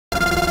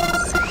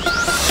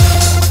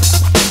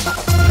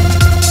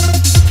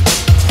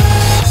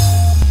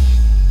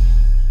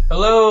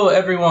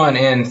everyone,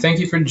 and thank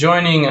you for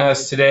joining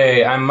us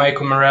today. I'm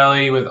Michael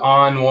Morelli with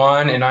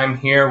ON1, and I'm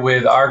here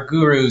with our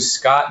guru,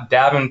 Scott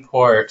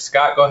Davenport.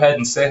 Scott, go ahead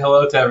and say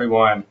hello to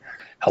everyone.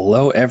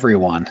 Hello,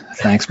 everyone.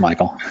 Thanks,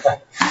 Michael.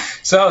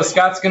 So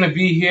Scott's going to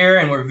be here,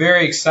 and we're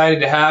very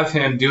excited to have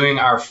him doing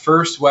our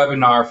first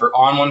webinar for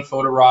ON1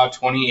 Photo Raw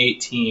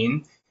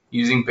 2018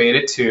 using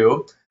Beta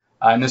 2.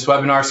 In this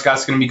webinar,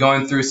 Scott's going to be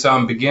going through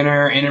some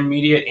beginner,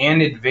 intermediate,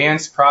 and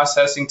advanced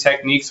processing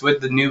techniques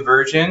with the new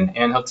version,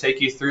 and he'll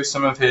take you through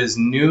some of his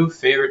new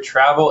favorite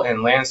travel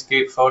and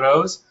landscape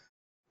photos.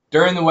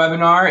 During the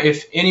webinar,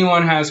 if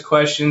anyone has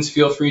questions,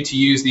 feel free to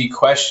use the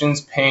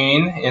questions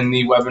pane in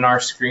the webinar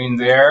screen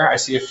there. I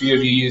see a few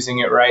of you using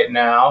it right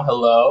now.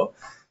 Hello.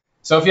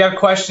 So if you have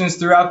questions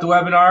throughout the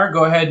webinar,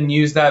 go ahead and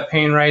use that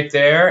pane right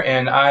there,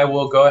 and I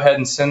will go ahead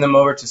and send them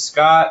over to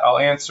Scott. I'll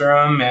answer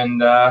them,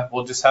 and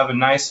we'll just have a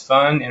nice,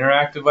 fun,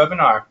 interactive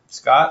webinar.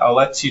 Scott, I'll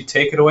let you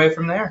take it away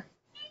from there.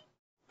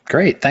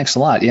 Great, thanks a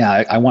lot. Yeah,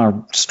 I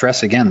want to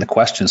stress again the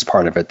questions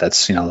part of it.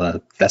 That's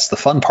that's the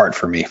fun part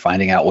for me,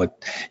 finding out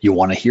what you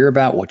want to hear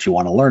about, what you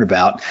want to learn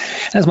about.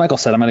 And as Michael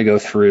said, I'm going to go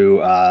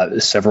through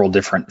several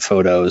different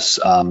photos,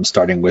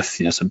 starting with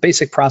some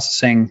basic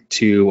processing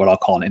to what I'll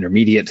call an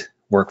intermediate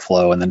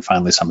workflow, and then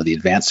finally some of the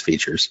advanced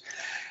features.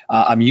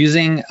 I'm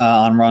using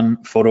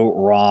ON1 Photo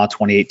Raw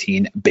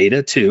 2018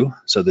 Beta 2,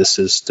 so this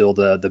is still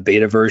the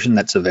beta version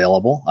that's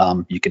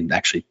available. You can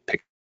actually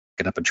pick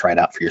it up and try it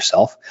out for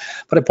yourself,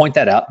 but I point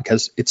that out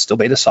because it's still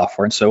beta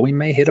software, and so we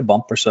may hit a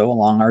bump or so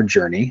along our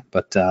journey,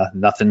 but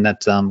nothing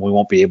that we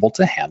won't be able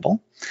to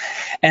handle.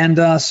 And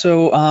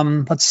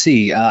let's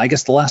see, I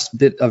guess the last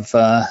bit of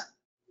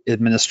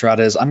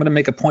administrata is I'm going to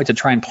make a point to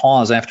try and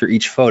pause after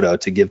each photo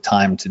to give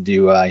time to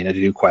do to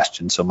do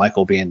questions. So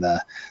Michael will be in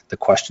the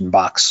question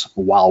box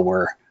while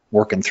we're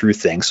working through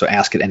things, so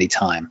ask at any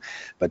time.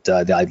 But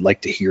I'd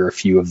like to hear a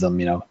few of them,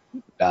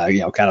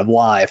 kind of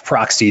live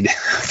proxied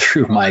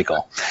through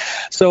Michael.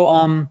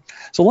 So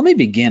let me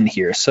begin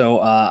here.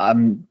 So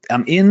I'm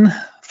in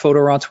Photo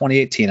Raw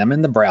 2018. I'm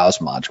in the Browse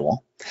module,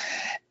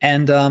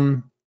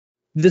 and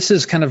this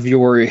is kind of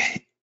your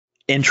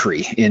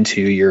entry into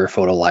your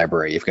photo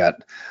library. You've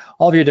got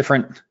all of your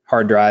different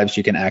hard drives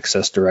you can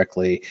access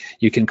directly.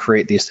 You can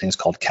create these things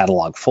called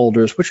catalog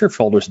folders, which are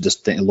folders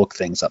just to look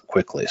things up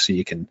quickly. So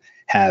you can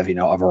have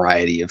a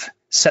variety of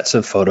sets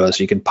of photos.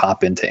 You can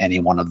pop into any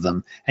one of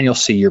them, and you'll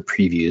see your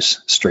previews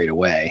straight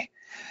away.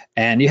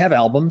 And you have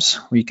albums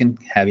where you can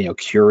have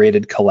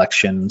curated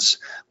collections,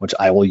 which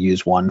I will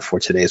use one for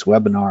today's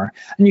webinar.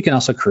 And you can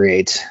also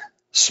create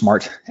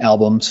smart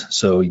albums,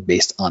 so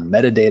based on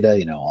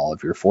metadata, all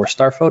of your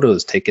 4-star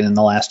photos taken in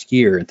the last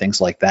year and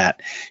things like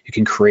that. You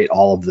can create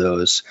all of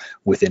those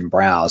within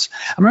Browse.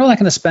 I'm really not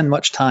going to spend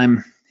much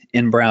time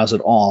in Browse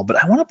at all, but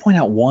I want to point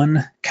out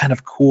one kind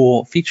of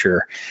cool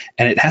feature,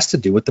 and it has to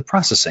do with the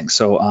processing.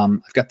 So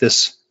I've got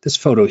this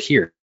photo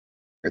here,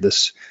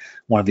 this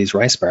one of these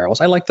rice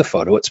barrels. I like the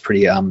photo. It's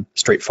pretty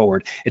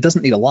straightforward. It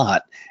doesn't need a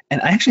lot, and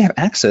I actually have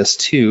access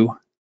to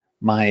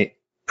my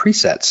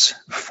presets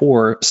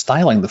for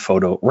styling the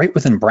photo right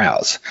within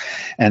Browse.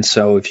 And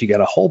so if you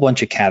got a whole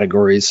bunch of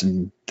categories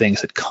and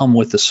things that come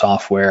with the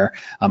software,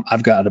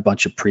 I've got a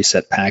bunch of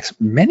preset packs.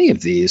 Many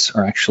of these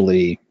are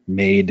actually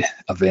made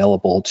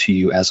available to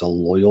you as a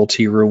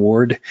loyalty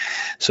reward.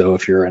 So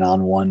if you're an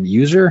ON1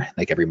 user,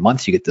 like every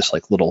month you get this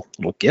like little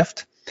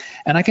gift,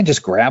 and I can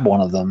just grab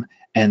one of them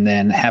and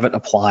then have it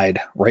applied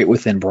right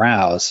within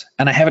Browse.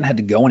 And I haven't had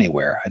to go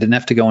anywhere. I didn't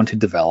have to go into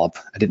Develop.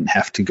 I didn't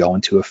have to go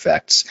into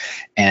Effects.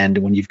 And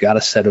when you've got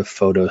a set of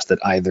photos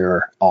that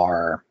either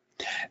are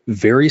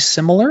very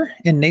similar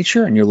in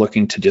nature and you're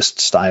looking to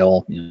just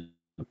style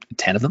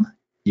 10 of them,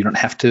 you don't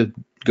have to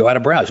go out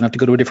of Browse. You don't have to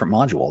go to a different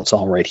module. It's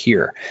all right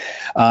here.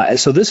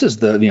 So this is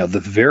the the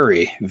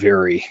very,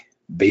 very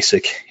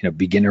basic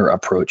beginner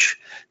approach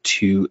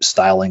to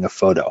styling a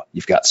photo.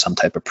 You've got some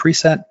type of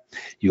preset,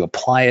 you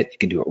apply it, you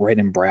can do it right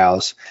in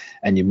Browse,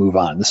 and you move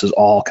on. This is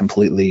all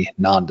completely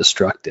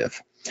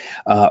non-destructive.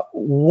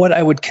 What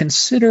I would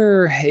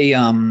consider a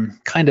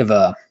kind of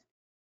a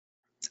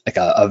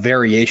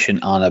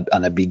variation on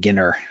a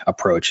beginner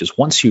approach is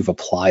once you've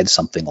applied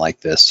something like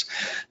this,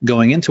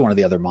 going into one of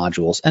the other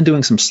modules and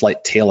doing some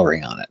slight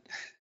tailoring on it.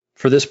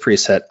 For this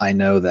preset, I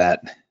know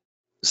that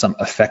some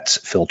effects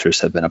filters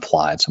have been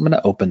applied. So I'm going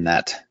to open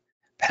that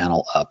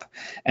panel up.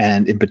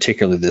 And in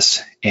particular,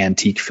 this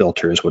antique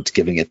filter is what's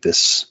giving it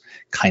this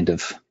kind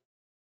of,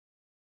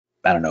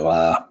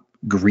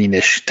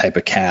 greenish type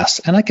of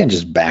cast. And I can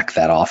just back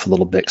that off a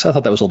little bit because I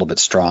thought that was a little bit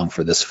strong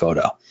for this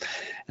photo.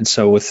 And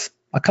so with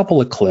a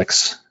couple of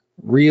clicks,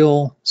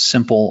 real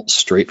simple,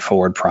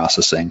 straightforward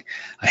processing,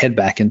 I head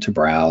back into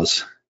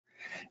Browse.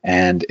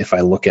 And if I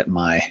look at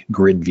my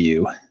grid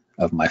view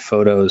of my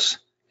photos,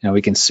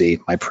 we can see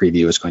my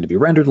preview is going to be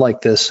rendered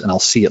like this, and I'll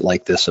see it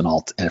like this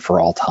and for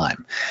all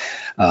time.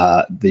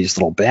 These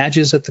little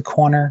badges at the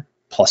corner,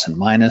 plus and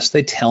minus,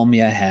 they tell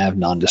me I have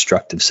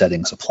non-destructive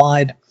settings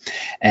applied,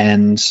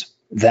 and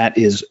that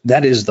is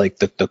like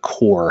the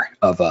core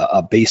of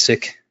a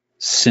basic,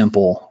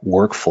 simple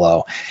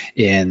workflow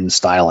in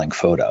styling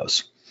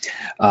photos.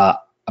 I'm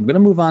going to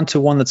move on to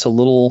one that's a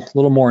little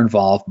more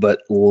involved,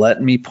 but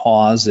let me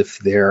pause if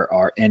there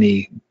are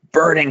any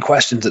burning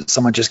questions that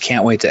someone just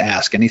can't wait to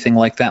ask. Anything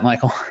like that,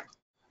 Michael?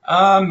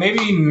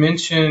 Maybe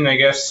mention, I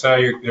guess,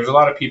 there's a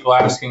lot of people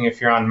asking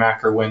if you're on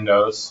Mac or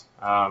Windows.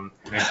 Oh,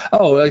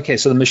 okay.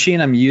 So the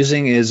machine I'm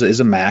using is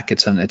a Mac.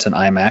 It's an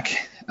iMac,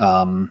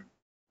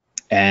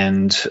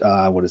 and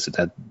what is it?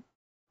 That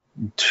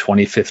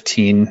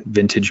 2015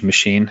 vintage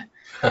machine.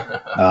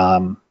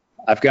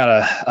 I've got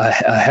a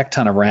heck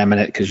ton of RAM in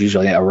it because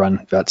usually I run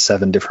about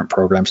 7 different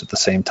programs at the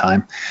same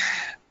time.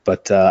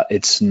 But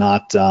it's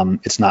not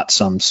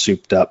some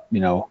souped up,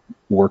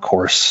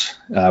 workhorse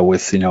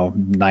with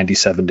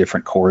 97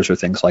 different cores or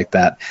things like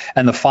that.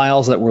 And the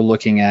files that we're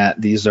looking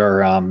at, these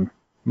are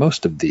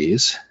most of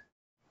these.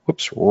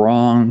 Whoops,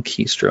 wrong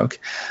keystroke.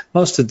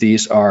 Most of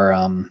these are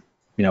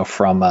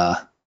from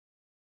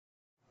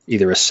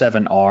either a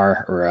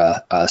 7R or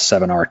a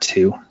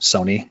 7R2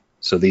 Sony.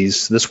 So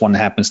this one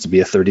happens to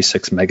be a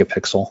 36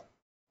 megapixel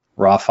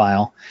RAW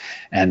file,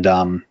 and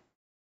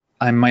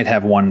I might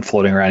have one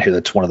floating around here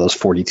that's one of those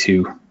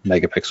 42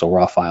 megapixel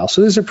RAW files.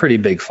 So these are pretty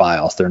big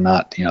files. They're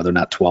not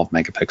 12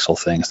 megapixel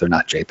things. They're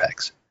not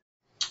JPEGs.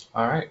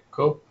 All right,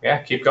 cool.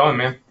 Yeah, keep going,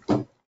 man.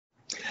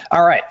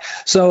 All right,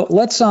 so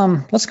let's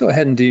go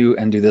ahead and do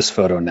this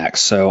photo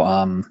next.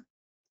 So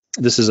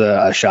this is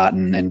a shot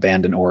in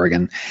Bandon,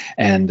 Oregon,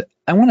 and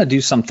I want to do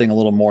something a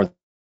little more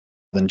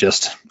than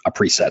just a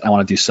preset. I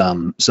want to do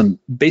some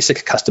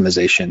basic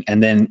customization,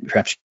 and then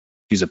perhaps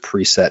use a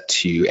preset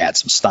to add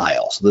some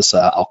style. So this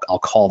I'll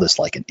call this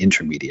like an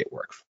intermediate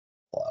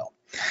workflow.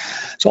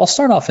 So I'll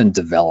start off in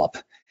develop,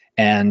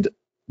 and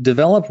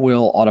develop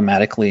will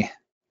automatically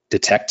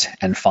detect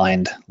and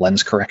find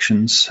lens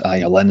corrections,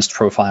 lens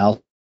profiles,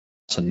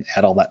 and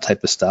add all that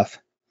type of stuff.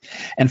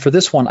 And for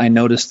this one, I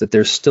noticed that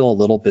there's still a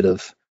little bit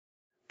of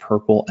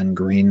purple and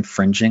green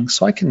fringing,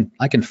 so I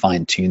can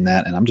fine tune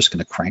that, and I'm just going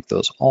to crank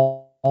those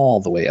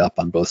all the way up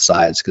on both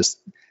sides because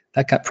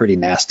that got pretty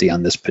nasty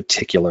on this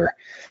particular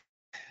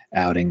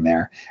outing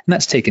there. And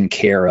that's taken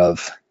care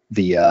of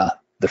the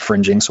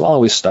fringing, so I'll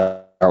always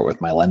start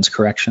with my lens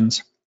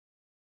corrections.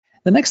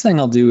 The next thing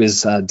I'll do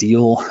is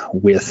deal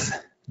with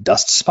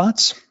dust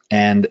spots,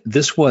 and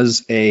this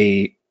was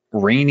a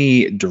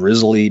rainy,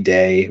 drizzly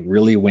day,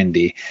 really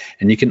windy,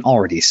 and you can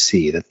already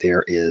see that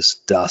there is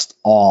dust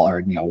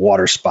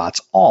water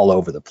spots all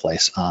over the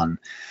place on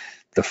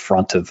the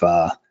front of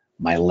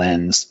my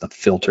lens, the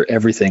filter.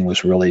 Everything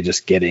was really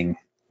just getting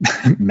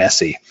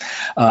messy.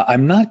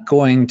 I'm not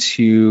going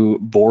to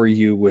bore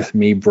you with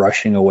me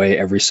brushing away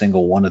every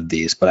single one of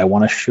these, but I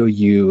want to show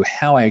you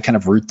how I kind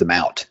of root them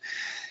out.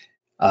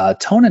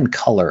 Tone and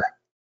color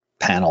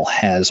panel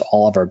has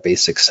all of our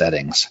basic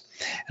settings,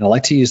 and I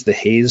like to use the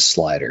haze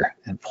slider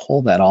and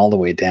pull that all the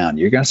way down.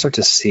 You're going to start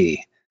to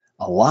see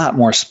a lot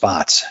more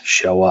spots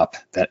show up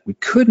that we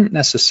couldn't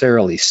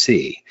necessarily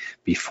see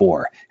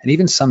before, and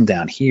even some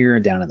down here,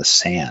 down in the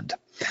sand.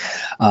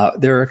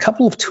 There are a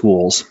couple of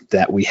tools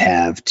that we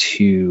have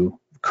to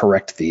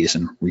correct these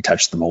and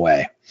retouch them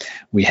away.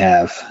 We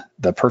have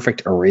the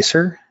perfect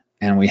eraser,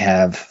 and we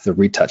have the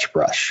retouch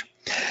brush.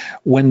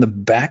 When the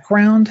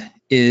background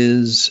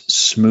is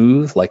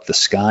smooth like the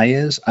sky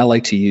is, I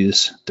like to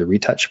use the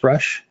retouch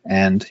brush,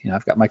 and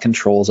I've got my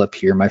controls up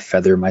here, my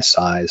feather, my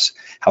size,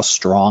 how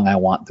strong I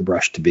want the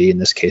brush to be. In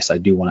this case, I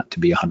do want it to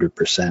be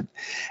 100%, and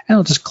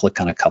I'll just click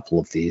on a couple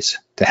of these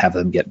to have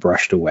them get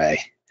brushed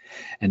away,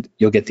 and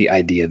you'll get the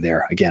idea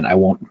there. Again, I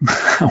won't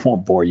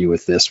bore you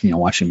with this.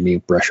 Watching me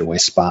brush away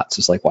spots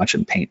is like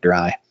watching paint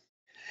dry.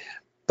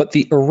 But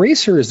the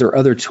eraser is their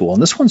other tool,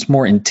 and this one's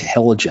more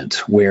intelligent,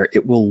 where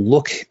it will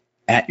look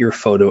at your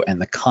photo and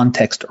the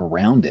context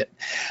around it.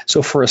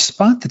 So for a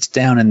spot that's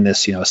down in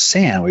this,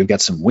 sand, we've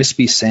got some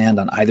wispy sand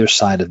on either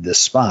side of this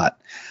spot.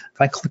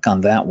 If I click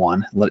on that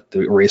one, let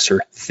the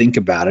eraser think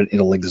about it,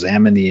 it'll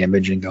examine the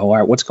image and go, all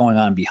right, what's going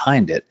on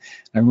behind it?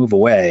 And I move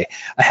away.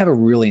 I have a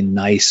really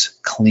nice,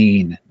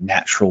 clean,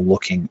 natural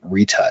looking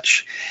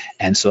retouch.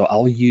 And so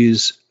I'll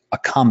use a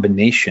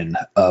combination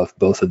of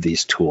both of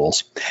these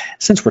tools.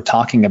 Since we're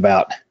talking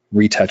about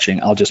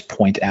retouching, I'll just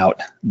point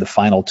out the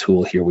final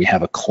tool here. We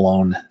have a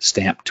clone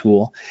stamp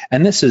tool,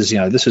 and this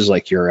is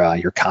like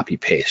your copy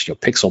paste,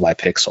 pixel by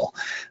pixel.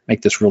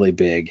 Make this really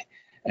big,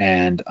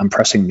 and I'm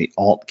pressing the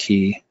Alt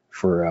key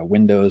for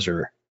Windows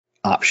or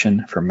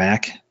Option for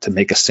Mac to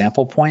make a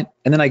sample point,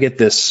 and then I get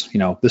this.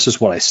 This is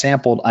what I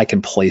sampled. I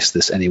can place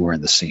this anywhere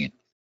in the scene.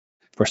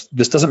 Of course,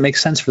 this doesn't make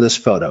sense for this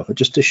photo, but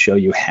just to show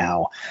you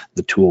how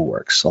the tool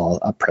works. So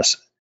I'll press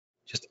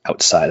just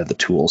outside of the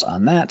tools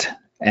on that,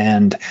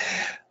 and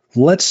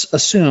let's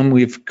assume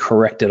we've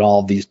corrected all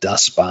of these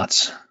dust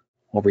spots.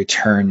 We'll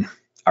return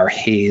our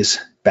haze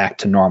back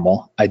to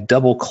normal. I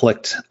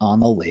double-clicked on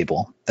the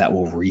label. That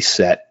will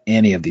reset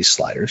any of these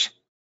sliders.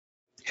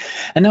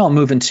 And now I'll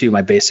move into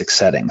my basic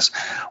settings.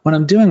 When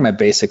I'm doing my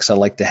basics, I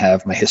like to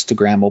have my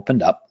histogram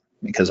opened up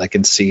because I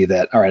can see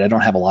that, all right, I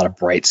don't have a lot of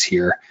brights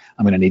here.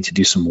 I'm going to need to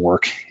do some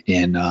work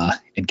in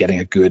getting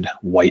a good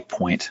white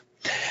point.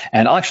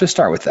 And I'll actually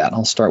start with that.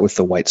 I'll start with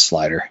the white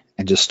slider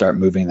and just start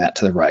moving that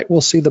to the right.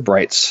 We'll see the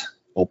brights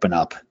open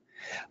up.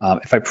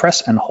 If I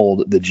press and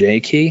hold the J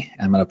key,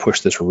 I'm going to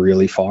push this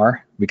really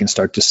far, we can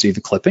start to see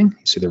the clipping.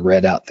 You see the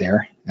red out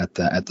there at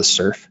the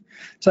surf.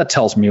 So that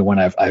tells me when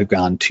I've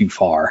gone too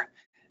far.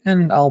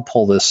 And I'll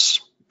pull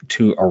this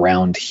to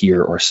around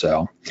here or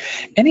so.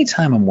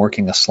 Anytime I'm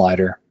working a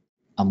slider,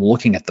 I'm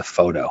looking at the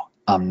photo.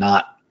 I'm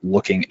not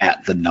looking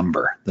at the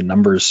number. The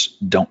numbers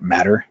don't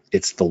matter.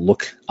 It's the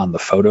look on the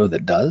photo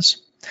that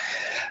does.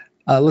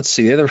 Let's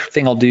see, the other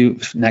thing I'll do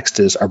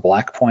next is our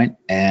black point,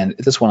 and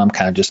this one I'm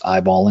kind of just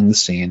eyeballing the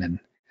scene, and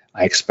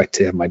I expect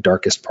to have my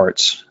darkest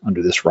parts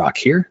under this rock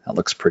here. That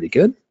looks pretty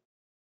good.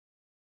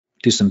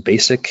 Do some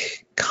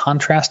basic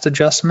contrast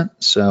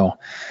adjustment, so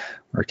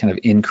we're kind of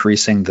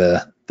increasing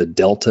the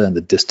delta and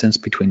the distance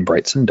between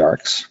brights and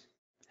darks.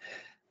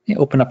 You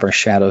open up our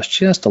shadows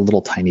just a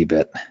little tiny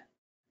bit,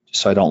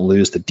 just so I don't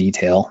lose the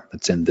detail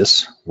that's in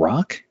this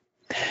rock.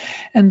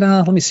 And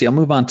let me see, I'll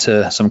move on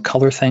to some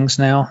color things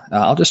now.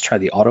 I'll just try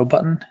the auto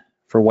button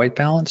for white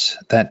balance.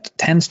 That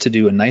tends to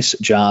do a nice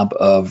job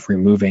of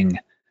removing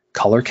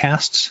color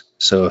casts.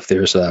 So if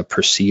there's a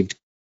perceived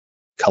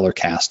color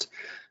cast,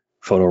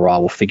 Photo Raw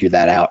will figure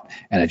that out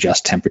and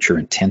adjust temperature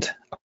and tint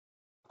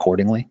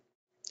accordingly.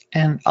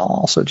 And I'll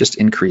also just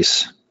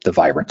increase the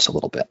vibrance a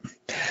little bit.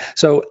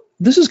 So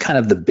this is kind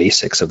of the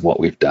basics of what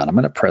we've done. I'm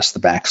going to press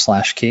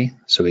the / key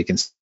so we can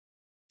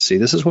see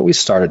this is what we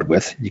started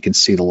with. You can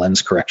see the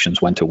lens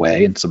corrections went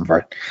away and some of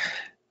our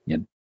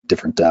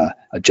different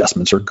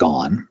adjustments are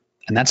gone.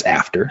 And that's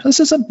after. This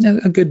is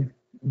a good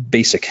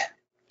basic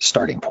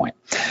starting point.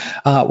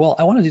 Well,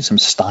 I want to do some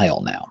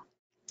style now.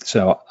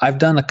 So I've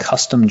done a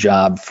custom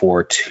job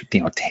for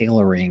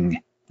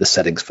tailoring the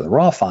settings for the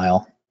raw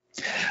file.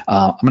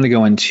 I'm going to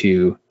go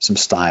into some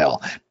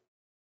style,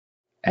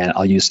 and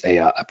I'll use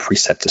a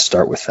preset to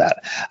start with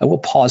that. I will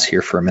pause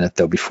here for a minute,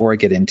 though, before I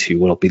get into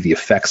what will be the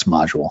effects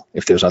module,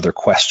 if there's other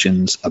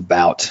questions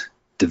about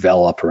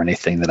develop or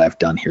anything that I've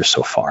done here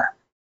so far.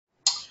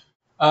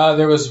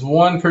 There was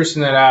one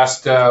person that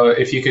asked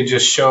if you could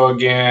just show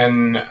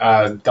again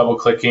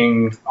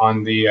double-clicking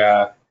on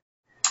the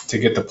to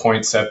get the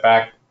point set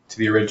back to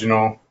the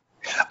original.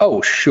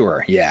 Oh,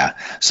 sure, yeah.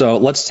 So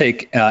let's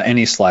take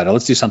any slider.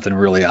 Let's do something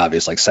really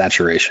obvious like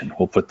saturation.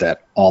 We'll put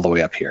that all the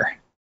way up here.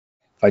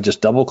 If I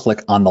just double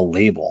click on the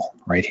label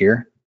right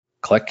here,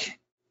 click,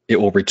 it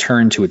will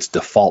return to its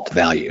default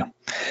value.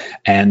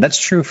 And that's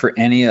true for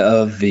any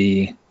of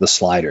the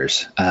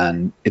sliders.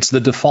 And it's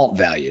the default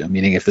value,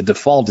 meaning if the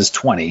default is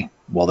 20,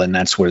 well, then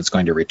that's what it's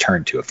going to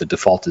return to. If the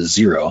default is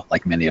 0,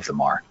 like many of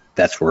them are,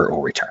 that's where it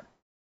will return.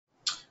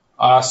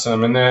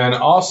 Awesome. And then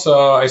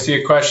also I see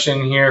a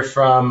question here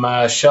from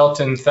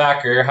Shelton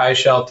Thacker. Hi,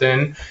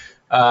 Shelton.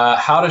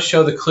 How to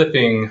show the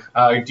clipping.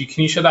 Can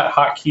you show that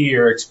hotkey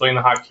or explain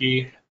the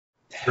hotkey?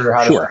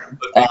 Sure.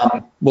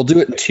 We'll do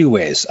it in two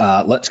ways.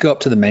 Let's go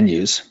up to the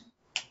menus,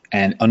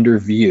 and under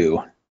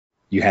View,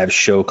 you have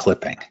Show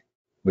Clipping,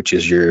 which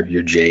is your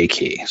J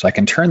key. So I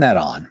can turn that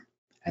on,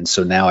 and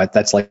so now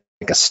that's like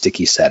a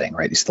sticky setting,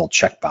 right? This little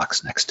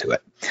checkbox next to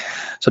it.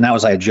 So now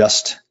as I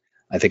adjust,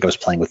 I think I was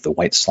playing with the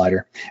white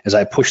slider. As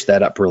I push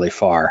that up really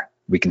far,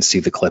 we can see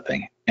the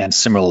clipping. And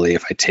similarly,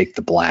 if I take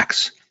the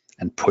blacks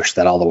and push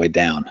that all the way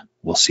down,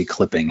 we'll see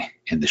clipping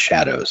in the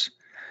shadows.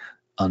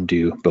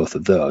 Undo both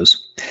of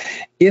those.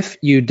 If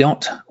you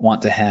don't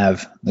want to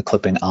have the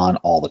clipping on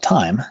all the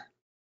time,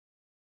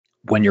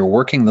 when you're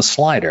working the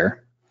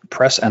slider,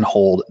 press and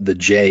hold the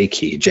J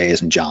key, J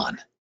as in John,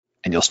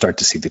 and you'll start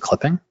to see the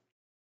clipping.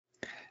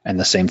 And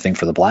the same thing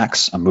for the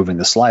blacks. I'm moving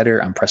the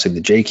slider, I'm pressing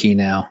the J key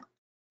now,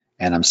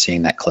 and I'm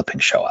seeing that clipping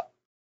show up.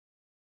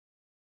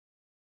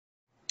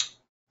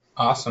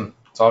 Awesome.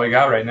 That's all we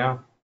got right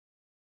now.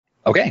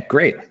 Okay,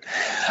 great.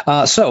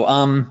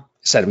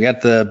 We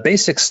got the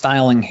basic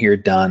styling here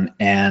done,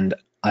 and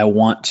I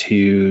want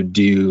to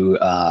do,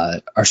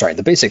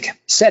 the basic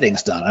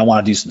settings done. I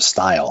want to do some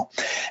style.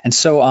 And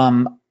so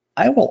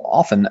I will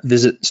often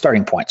visit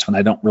starting points when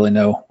I don't really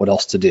know what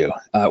else to do.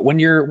 When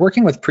you're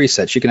working with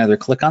presets, you can either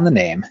click on the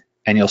name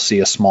and you'll see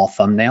a small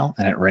thumbnail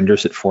and it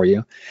renders it for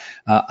you.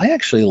 I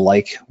actually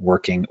like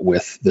working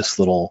with this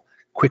little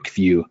quick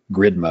view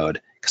grid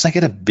mode because I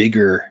get a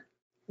bigger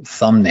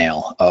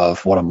thumbnail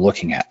of what I'm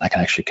looking at. I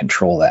can actually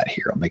control that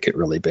here. I'll make it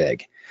really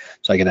big.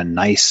 So I get a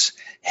nice,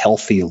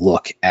 healthy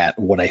look at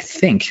what I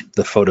think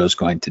the photo is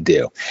going to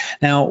do.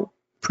 Now,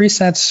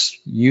 presets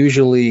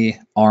usually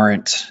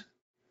aren't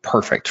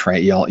perfect,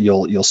 right?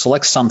 You'll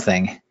select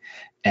something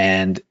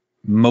and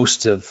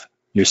most of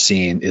your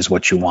scene is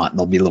what you want.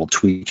 There'll be little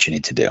tweaks you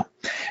need to do.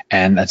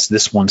 And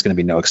this one's going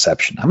to be no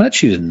exception. I'm going to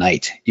choose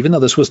night, even though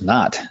this was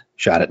not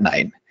shot at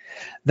night.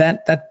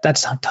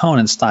 That's tone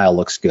and style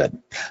looks good.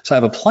 So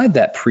I've applied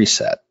that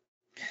preset.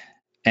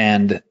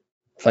 And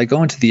if I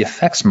go into the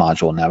effects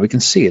module now, we can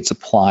see it's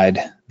applied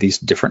these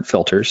different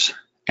filters,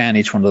 and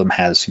each one of them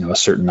has a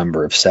certain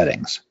number of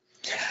settings.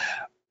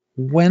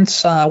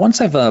 Once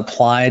I've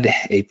applied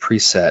a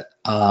preset,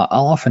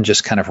 I'll often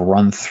just kind of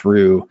run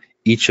through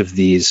each of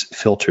these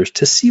filters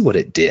to see what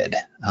it did.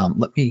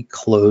 Let me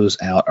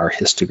close out our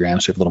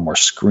histogram so we have a little more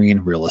screen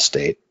real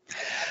estate.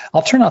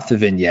 I'll turn off the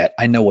vignette.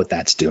 I know what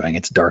that's doing.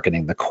 It's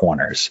darkening the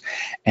corners.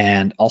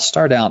 And I'll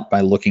start out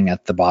by looking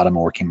at the bottom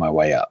and working my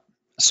way up.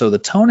 So the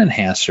tone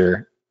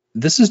enhancer,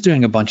 this is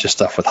doing a bunch of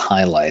stuff with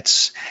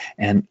highlights.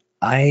 And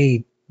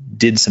I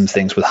did some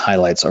things with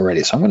highlights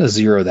already. So I'm going to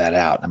zero that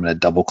out. I'm going to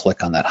double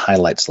click on that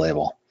highlights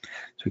label.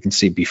 So we can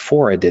see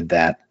before I did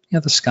that,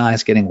 the sky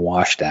is getting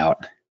washed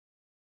out.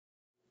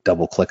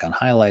 Double click on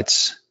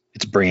highlights.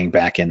 It's bringing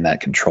back in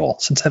that control.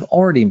 Since I've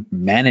already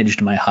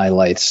managed my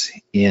highlights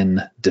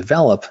in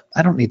Develop,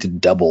 I don't need to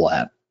double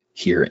that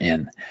here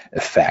in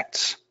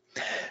Effects.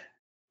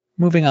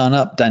 Moving on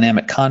up,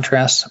 Dynamic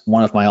Contrast,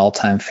 one of my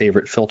all-time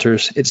favorite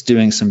filters. It's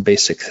doing some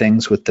basic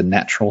things with the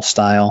natural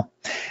style.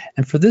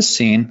 And for this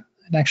scene,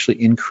 I'd actually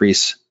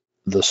increase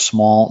the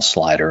small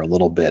slider a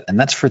little bit, and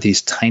that's for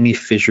these tiny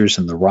fissures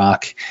in the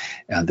rock,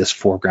 this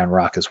foreground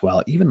rock as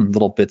well, even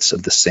little bits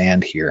of the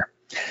sand here.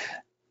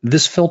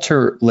 This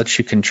filter lets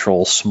you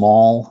control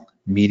small,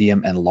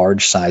 medium, and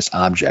large size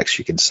objects.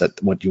 You can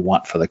set what you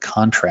want for the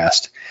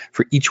contrast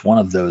for each one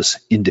of those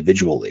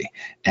individually,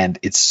 and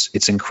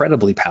it's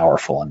incredibly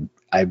powerful. And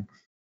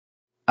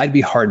I'd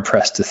be hard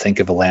pressed to think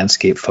of a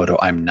landscape photo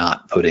I'm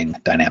not putting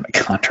dynamic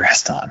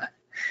contrast on.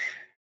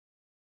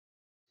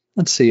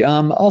 Let's see.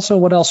 Also,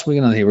 what else are we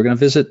going to do? We're going to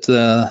visit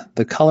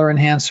the color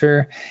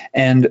enhancer,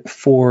 and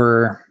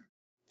for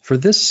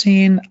this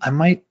scene, I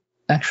might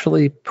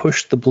actually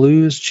push the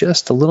blues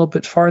just a little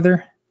bit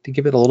farther to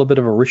give it a little bit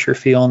of a richer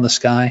feel in the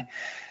sky.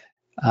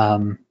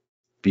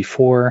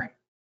 Before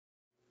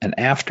and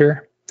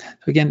after. So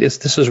again,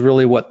 this is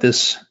really what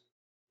this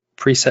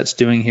preset's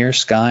doing here.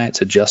 Sky,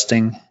 it's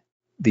adjusting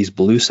these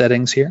blue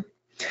settings here.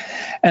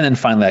 And then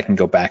finally, I can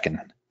go back and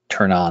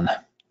turn on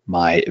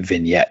my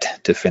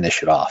vignette to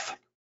finish it off.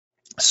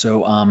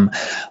 So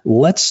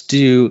let's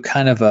do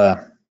kind of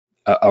a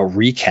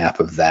recap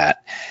of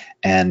that.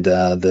 And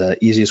the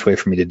easiest way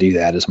for me to do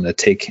that is I'm going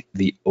to take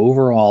the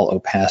overall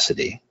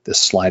opacity, this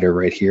slider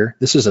right here.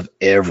 This is of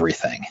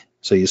everything.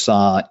 So you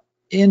saw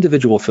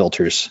individual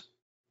filters.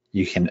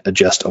 You can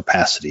adjust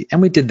opacity.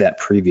 And we did that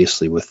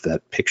previously with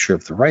that picture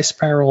of the rice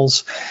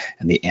spirals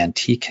and the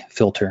antique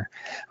filter.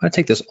 I'm going to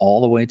take this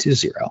all the way to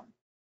 0.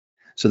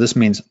 So this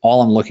means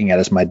all I'm looking at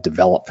is my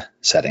develop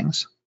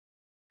settings.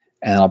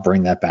 And I'll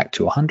bring that back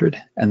to 100.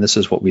 And this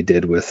is what we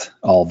did with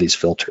all these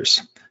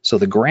filters. So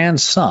the grand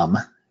sum,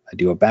 I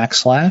do a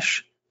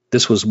backslash.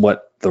 This was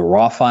what the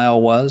raw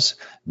file was.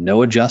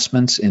 No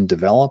adjustments in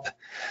develop,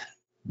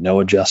 no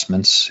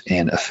adjustments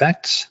in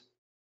effects,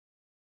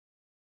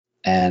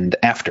 and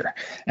after.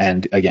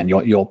 And again,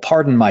 you'll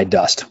pardon my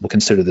dust. We'll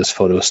consider this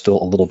photo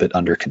still a little bit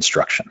under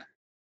construction.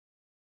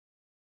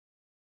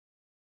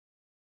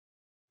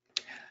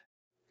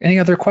 Any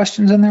other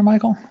questions in there,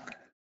 Michael?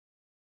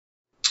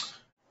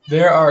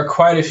 There are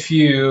quite a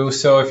few,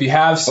 so if you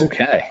have some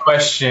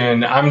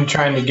question, I'm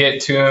trying to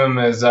get to them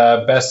as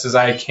best as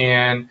I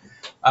can.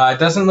 It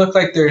doesn't look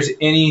like there's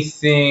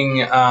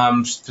anything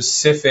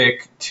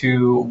specific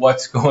to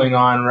what's going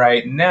on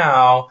right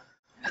now.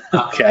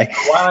 Okay.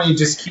 Why don't you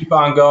just keep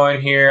on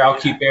going here? I'll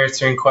keep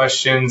answering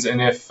questions, and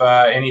if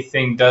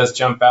anything does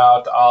jump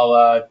out,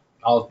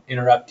 I'll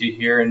interrupt you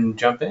here and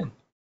jump in.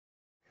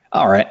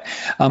 All right.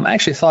 I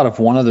actually thought of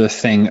one other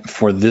thing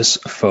for this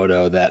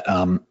photo that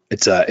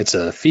it's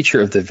a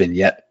feature of the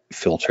vignette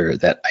filter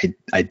that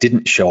I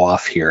didn't show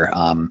off here.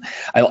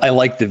 I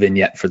like the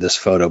vignette for this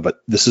photo,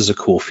 but this is a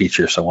cool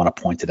feature, so I want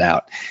to point it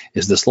out,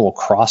 is this little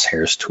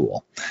crosshairs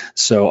tool.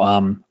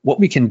 So what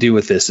we can do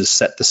with this is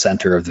set the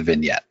center of the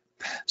vignette.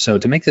 So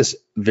to make this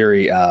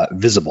very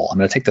visible, I'm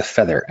going to take the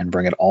feather and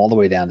bring it all the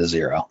way down to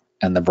 0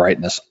 and the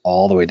brightness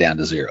all the way down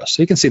to 0.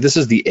 So you can see this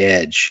is the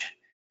edge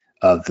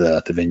of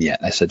the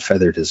vignette. I said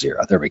feather to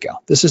 0. There we go.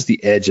 This is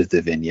the edge of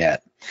the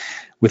vignette.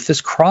 With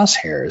this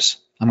crosshairs,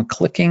 I'm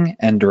clicking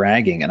and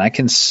dragging, and I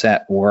can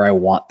set where I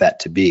want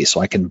that to be. So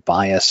I can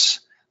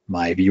bias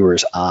my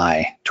viewer's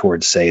eye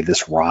towards, say,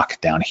 this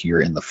rock down here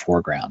in the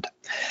foreground.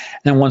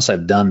 And once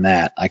I've done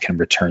that, I can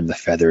return the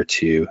feather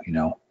to,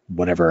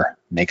 whatever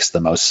makes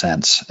the most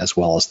sense, as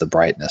well as the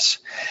brightness.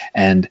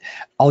 And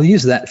I'll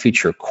use that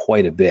feature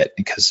quite a bit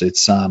because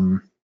it's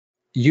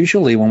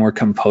usually when we're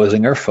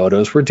composing our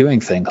photos, we're doing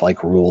things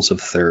like rules of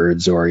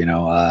thirds or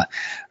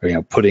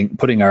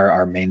putting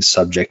our main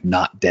subject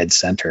not dead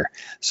center.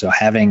 So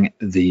having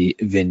the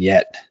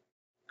vignette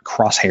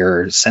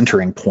crosshair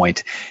centering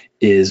point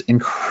is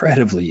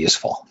incredibly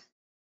useful.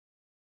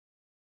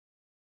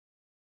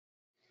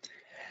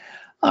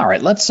 All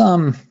right, let's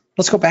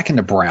go back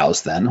into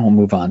Browse then. We'll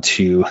move on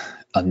to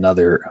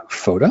another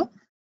photo.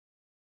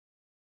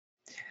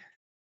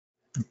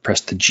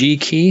 Press the G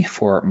key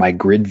for my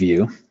grid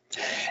view.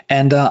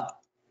 And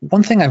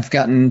one thing I've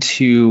gotten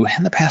to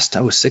in the past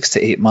 6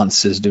 to 8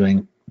 months is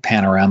doing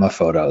panorama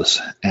photos.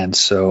 And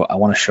so I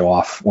want to show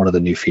off one of the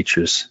new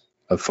features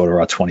of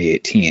PhotoRaw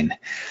 2018.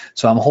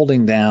 So I'm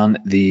holding down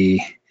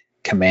the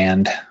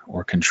Command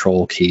or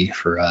Control key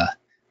for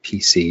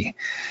PC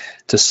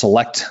to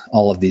select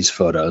all of these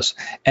photos.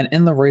 And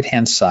in the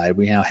right-hand side,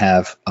 we now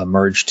have a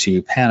merge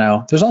to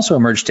pano. There's also a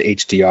merge to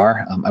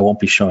HDR. I won't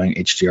be showing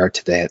HDR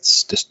today.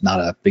 It's just not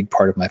a big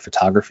part of my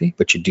photography,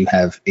 but you do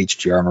have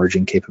HDR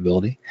merging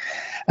capability.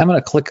 I'm going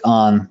to click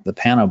on the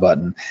pano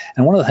button.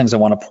 And one of the things I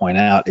want to point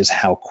out is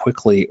how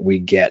quickly we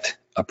get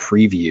a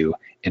preview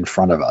in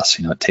front of us.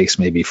 It takes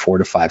maybe 4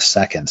 to 5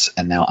 seconds,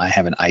 and now I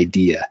have an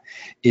idea.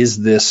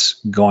 Is this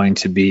going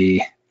to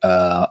be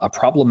a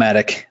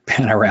problematic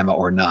panorama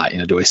or not?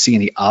 Do I see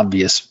any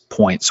obvious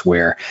points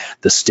where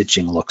the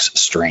stitching looks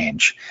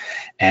strange?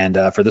 And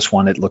for this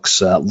one, it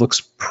looks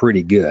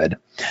pretty good.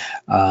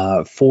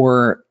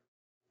 For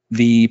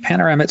the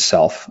panorama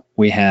itself,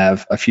 we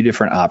have a few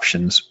different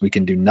options. We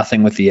can do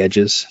nothing with the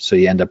edges, so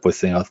you end up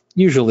with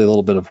usually a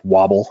little bit of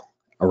wobble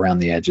around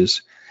the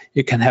edges.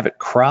 You can have it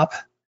crop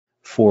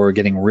for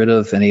getting rid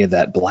of any of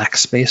that black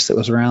space that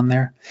was around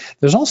there.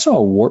 There's also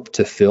a warp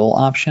to fill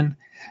option.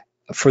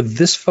 For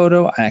this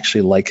photo, I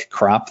actually like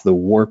crop. The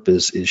warp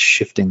is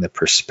shifting the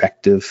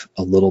perspective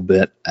a little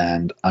bit,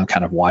 and I'm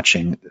kind of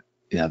watching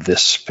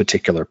this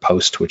particular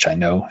post, which I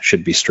know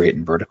should be straight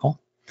and vertical.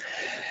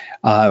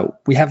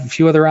 We have a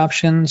few other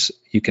options.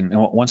 You can,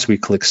 once we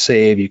click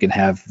save, you can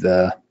have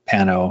the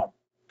pano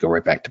go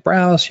right back to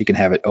browse. You can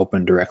have it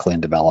open directly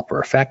in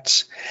developer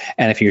effects.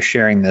 And if you're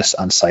sharing this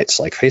on sites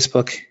like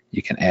Facebook,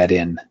 you can add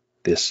in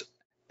this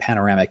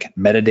panoramic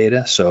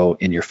metadata. So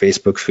in your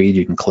Facebook feed,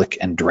 you can click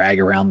and drag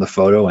around the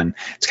photo, and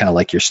it's kind of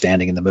like you're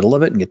standing in the middle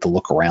of it and get to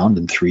look around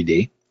in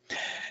 3D.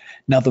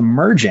 Now the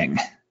merging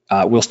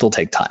will still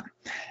take time.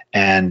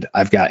 And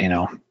I've got,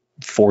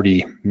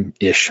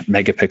 40-ish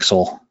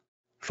megapixel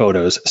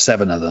photos,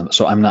 7 of them.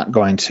 So I'm not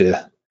going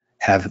to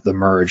have the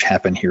merge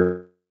happen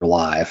here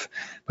live,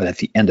 but at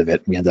the end of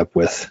it, we end up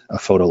with a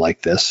photo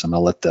like this. I'm going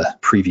to let the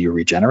preview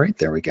regenerate.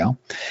 There we go.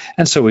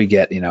 And so we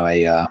get,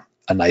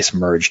 a nice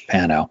merged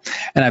pano.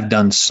 And I've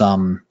done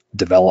some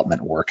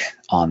development work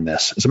on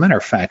this. As a matter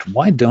of fact,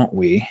 why don't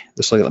we,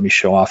 this will let me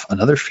show off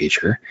another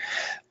feature,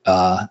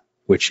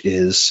 which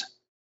is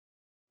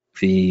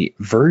the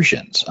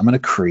versions. I'm going to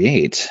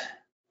create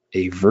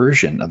a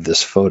version of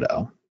this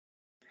photo.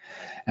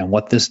 And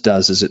what this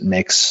does is it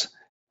makes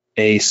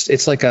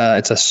it's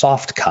a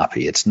soft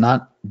copy. It's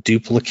not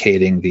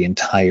duplicating the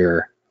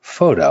entire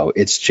photo.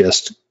 It's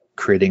just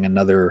creating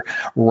another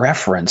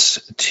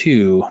reference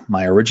to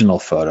my original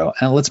photo,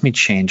 and it lets me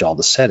change all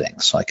the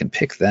settings. So I can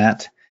pick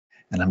that,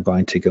 and I'm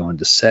going to go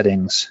into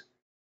settings,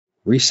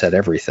 reset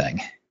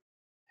everything,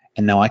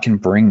 and now I can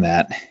bring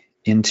that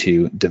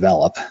into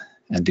develop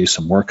and do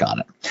some work on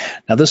it.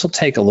 Now this will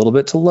take a little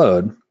bit to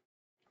load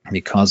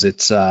because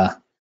it's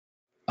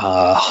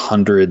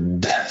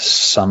 100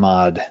 some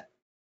odd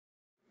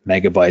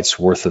megabytes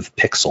worth of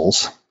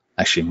pixels.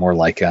 Actually more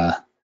like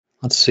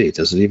let's see,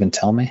 does it even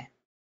tell me?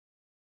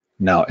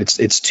 No,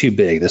 it's too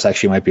big. This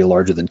actually might be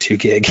larger than 2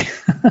 gig.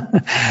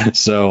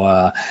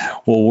 So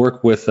we'll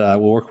work with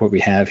what we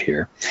have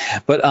here.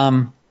 But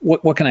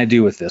what can I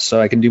do with this?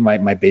 So I can do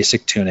my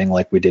basic tuning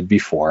like we did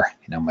before.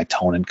 My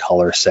tone and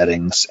color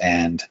settings.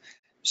 And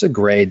it's a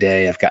gray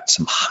day. I've got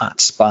some hot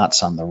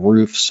spots on the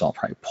roof, so I'll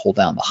probably pull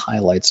down the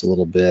highlights a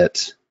little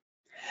bit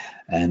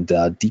and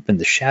deepen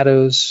the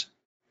shadows.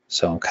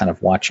 So I'm kind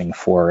of watching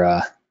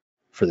for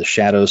the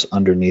shadows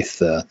underneath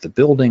the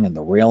building and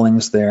the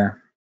railings there.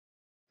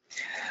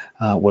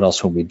 What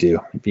else will we do?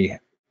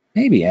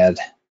 Maybe add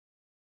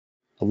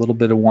a little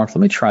bit of warmth.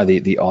 Let me try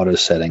the auto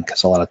setting,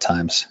 because a lot of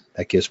times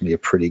that gives me a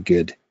pretty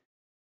good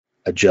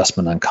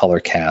adjustment on color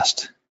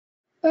cast.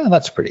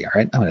 That's pretty all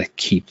right. I'm going to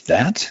keep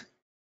that.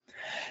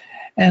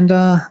 And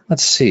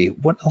let's see,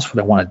 what else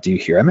would I want to do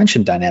here? I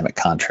mentioned dynamic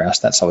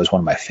contrast. That's always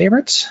one of my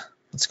favorites.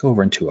 Let's go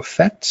over into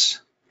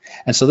effects.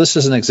 And so this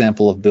is an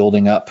example of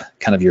building up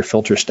kind of your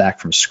filter stack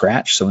from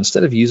scratch. So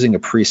instead of using a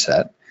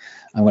preset,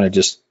 I'm going to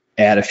just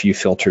add a few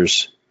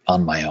filters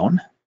on my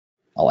own.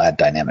 I'll add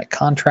dynamic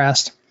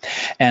contrast.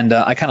 And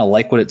I kind of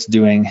like what it's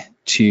doing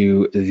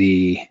to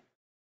the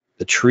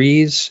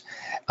trees.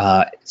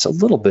 It's a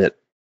little bit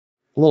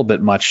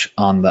much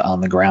on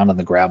the ground and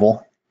the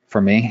gravel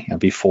for me,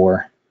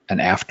 before and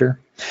after.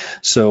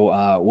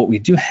 So what we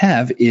do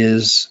have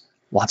is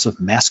lots of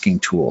masking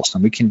tools,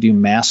 and we can do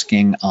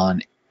masking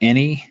on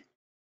any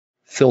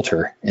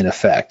filter in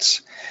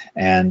effects.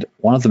 And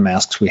one of the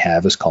masks we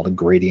have is called a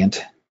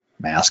gradient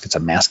mask. It's a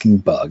masking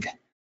bug.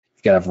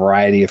 You've got a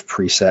variety of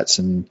presets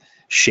and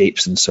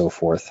shapes and so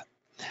forth.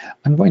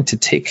 I'm going to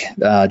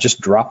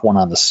just drop one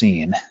on the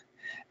scene,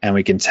 and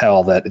we can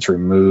tell that it's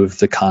removed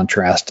the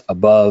contrast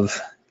above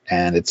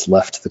and it's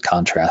left the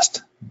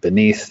contrast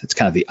beneath. It's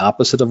kind of the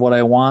opposite of what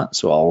I want,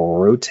 so I'll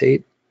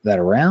rotate that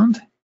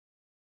around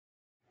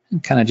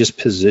and kind of just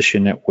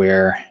position it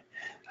where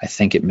I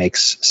think it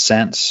makes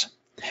sense.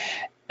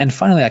 And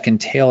finally, I can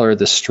tailor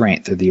the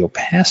strength or the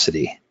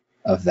opacity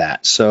of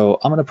that. So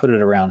I'm going to put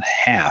it around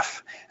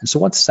half. And so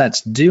what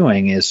that's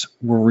doing is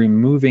we're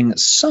removing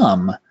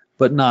some,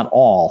 but not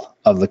all,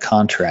 of the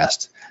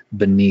contrast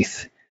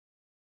beneath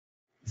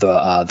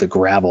the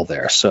gravel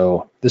there.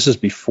 So this is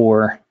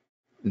before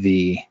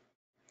the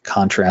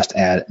contrast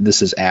add,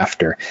 this is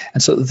after.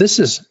 And so this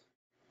is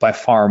by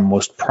far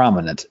most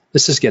prominent.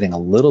 This is getting a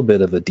little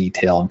bit of a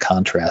detail and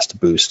contrast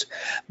boost,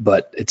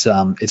 but it's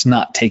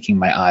not taking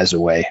my eyes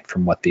away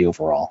from what the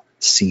overall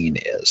scene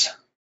is.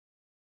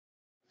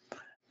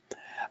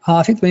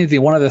 I think maybe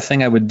one other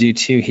thing I would do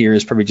too here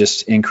is probably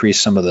just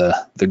increase some of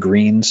the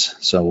greens.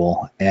 So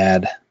we'll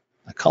add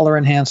a color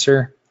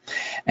enhancer,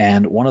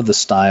 and one of the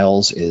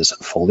styles is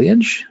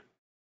foliage.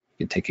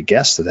 You can take a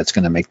guess that that's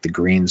going to make the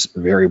greens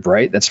very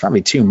bright. That's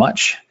probably too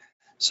much.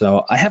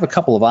 So I have a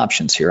couple of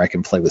options here. I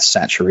can play with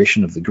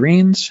saturation of the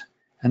greens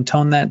and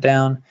tone that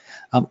down,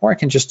 or I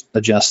can just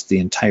adjust the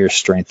entire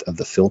strength of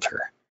the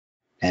filter.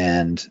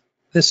 And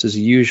this is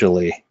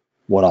usually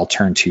what I'll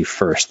turn to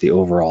first, the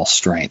overall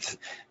strength,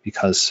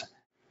 because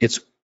it's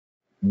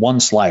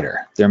one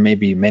slider. There may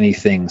be many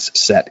things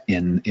set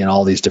in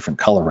all these different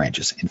color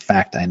ranges. In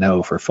fact, I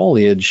know for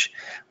foliage,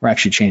 we're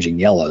actually changing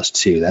yellows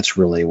too. That's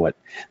really what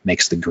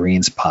makes the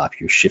greens pop.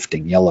 You're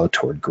shifting yellow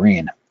toward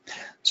green.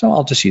 So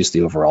I'll just use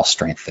the overall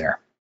strength there.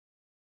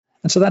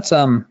 And so that's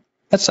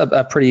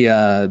a pretty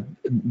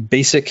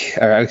basic,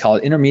 or I would call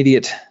it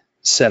intermediate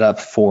setup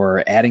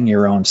for adding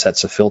your own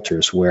sets of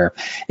filters, where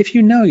if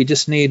you know you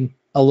just need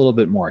a little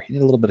bit more, you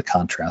need a little bit of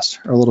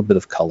contrast or a little bit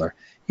of color,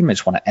 you may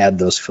just want to add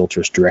those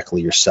filters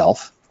directly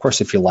yourself. Of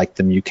course, if you like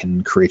them, you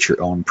can create your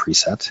own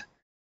preset.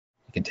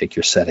 You can take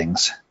your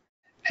settings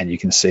and you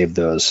can save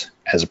those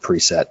as a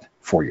preset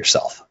for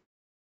yourself.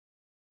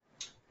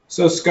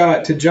 So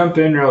Scott, to jump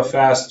in real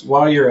fast,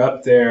 while you're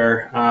up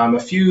there, a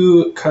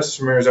few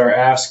customers are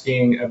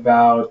asking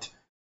about,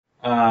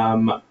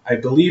 I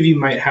believe you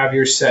might have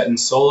your set in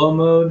solo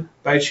mode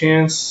by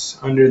chance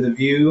under the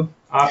view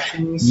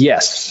options?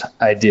 Yes,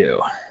 I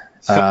do.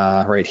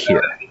 Right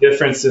here. The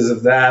differences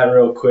of that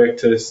real quick,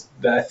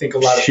 I think a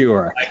lot of people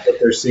like what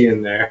they're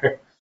seeing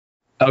there.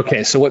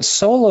 Okay, so what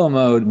solo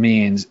mode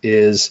means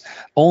is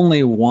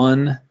only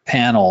one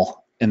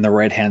panel in the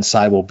right-hand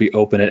side will be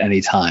open at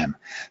any time.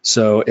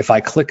 So if I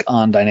click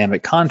on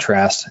dynamic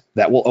contrast,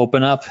 that will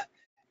open up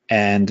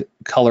and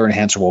color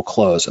enhancer will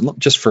close. And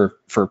just for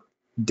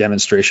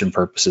demonstration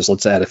purposes,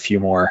 let's add a few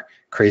more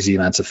crazy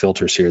amounts of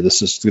filters here.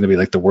 This is going to be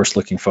like the worst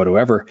looking photo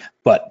ever,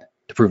 but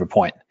to prove a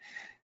point,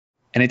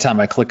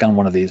 anytime I click on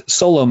one of these,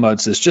 solo mode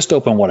says just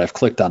open what I've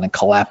clicked on and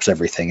collapse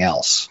everything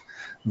else.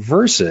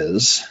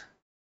 Versus,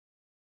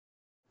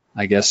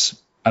 I guess,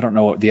 I don't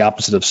know what the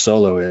opposite of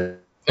solo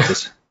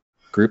is.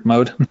 Group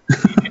mode?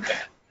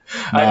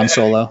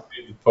 Non-solo?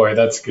 Boy,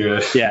 that's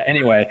good. Yeah,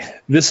 anyway,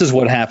 this is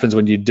what happens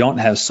when you don't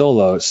have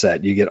solo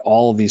set. You get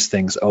all of these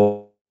things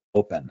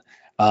open.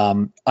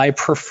 I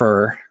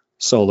prefer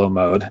solo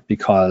mode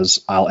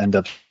because I'll end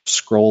up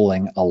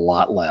scrolling a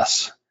lot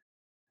less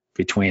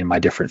between my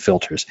different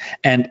filters.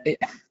 And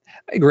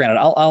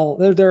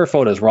granted, there are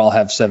photos where I'll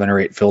have 7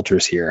 or 8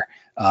 filters here,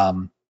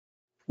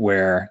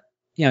 where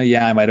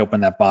I might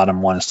open that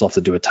bottom one and still have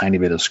to do a tiny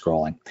bit of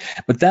scrolling.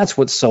 But that's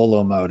what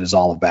solo mode is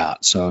all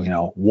about. So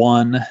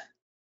one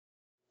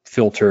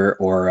filter,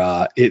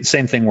 or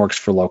same thing works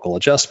for local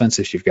adjustments.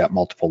 If you've got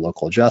multiple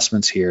local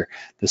adjustments here,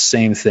 the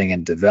same thing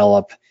in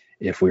develop.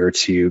 If we were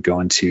to go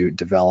into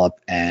develop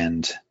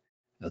and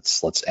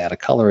let's add a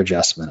color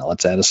adjustment,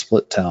 let's add a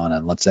split tone,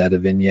 and let's add a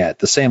vignette,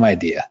 the same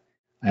idea.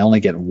 I only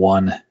get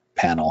one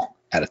panel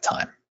at a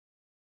time.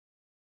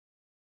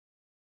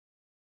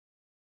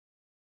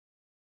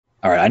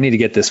 All right, I need to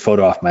get this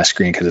photo off my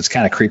screen because it's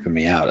kind of creeping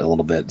me out a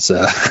little bit. So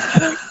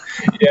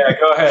yeah,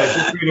 go ahead.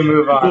 Just free to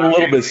move on. A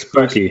little bit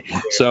spooky.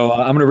 So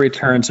I'm going to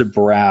return to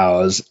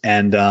browse,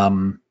 and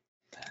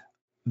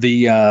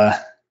the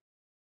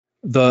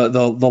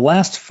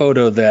last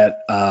photo that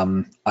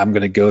I'm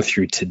going to go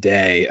through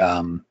today,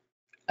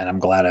 and I'm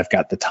glad I've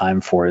got the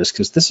time for it, is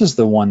because this is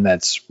the one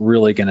that's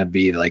really going to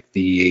be like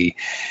the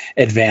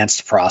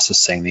advanced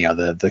processing,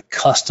 the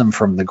custom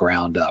from the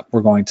ground up.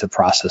 We're going to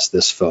process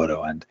this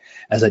photo, and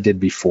as I did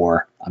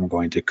before, I'm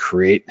going to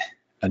create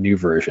a new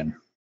version,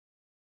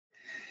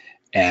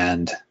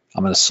 and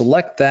I'm going to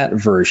select that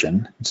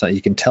version. So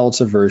you can tell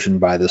it's a version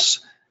by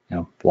this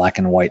black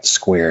and white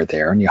square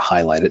there, and you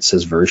highlight it. It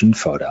says version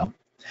photo.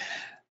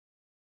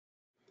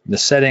 The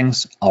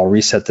settings, I'll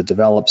reset the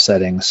develop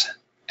settings,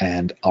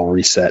 and I'll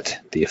reset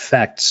the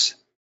effects,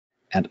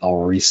 and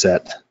I'll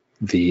reset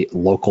the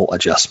local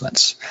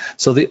adjustments.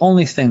 So the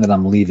only thing that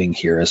I'm leaving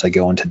here as I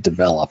go into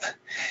develop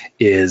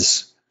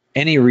is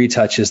any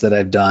retouches that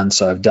I've done.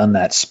 So I've done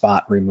that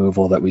spot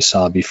removal that we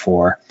saw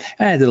before,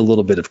 and I did a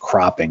little bit of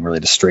cropping really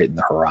to straighten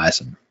the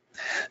horizon.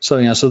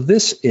 So so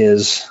this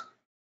is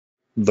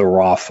the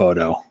raw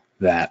photo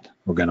that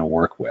we're going to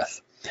work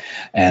with,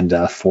 and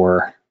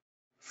for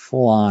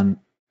full-on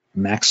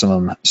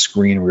maximum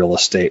screen real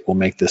estate, we'll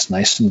make this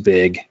nice and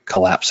big,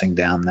 collapsing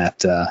down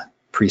that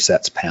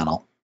presets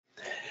panel.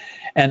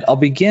 And I'll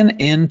begin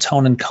in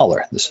tone and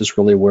color. This is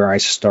really where I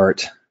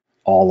start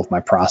all of my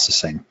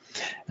processing.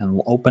 And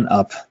we'll open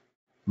up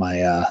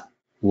my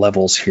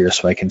levels here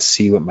so I can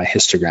see what my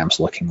histogram's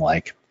looking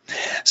like.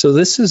 So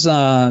this is,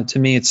 to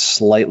me, it's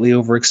slightly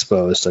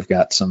overexposed. I've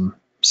got some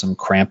some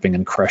cramping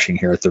and crushing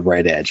here at the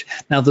right edge.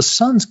 Now the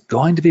sun's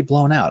going to be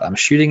blown out. I'm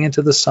shooting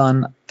into the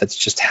sun. That's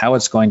just how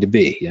it's going to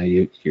be. You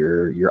know,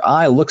 your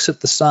eye looks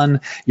at the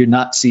sun, you're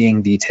not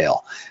seeing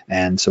detail,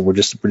 and so we're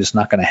just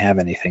not going to have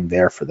anything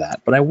there for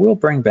that. But I will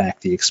bring back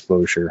the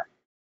exposure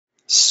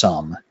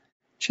some,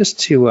 just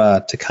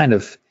to kind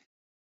of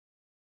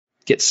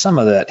get some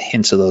of that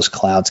hints of those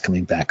clouds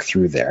coming back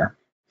through there.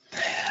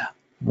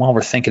 While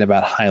we're thinking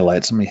about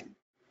highlights, let me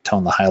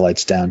tone the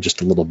highlights down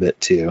just a little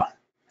bit too.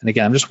 And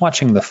again, I'm just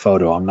watching the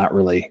photo. I'm not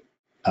really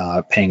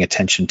paying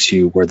attention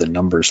to where the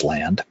numbers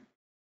land.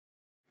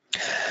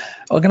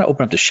 I'm going to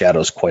open up the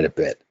shadows quite a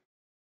bit.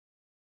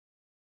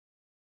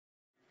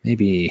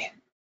 Maybe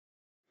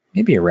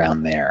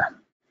around there.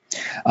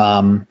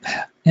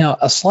 You know,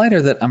 a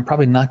slider that I'm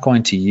probably not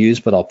going to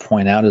use, but I'll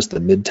point out, is the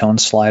midtone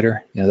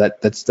slider. You know,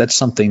 that's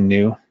something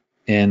new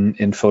in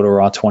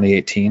PhotoRAW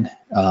 2018.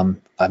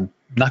 I'm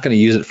not going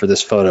to use it for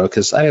this photo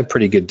because I have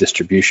pretty good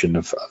distribution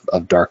of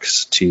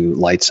darks to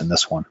lights in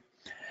this one.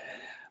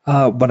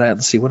 But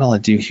let's see, what I'll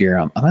do here,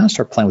 I'm going to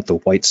start playing with the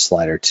white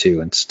slider too,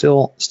 and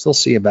still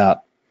see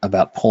about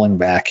pulling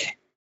back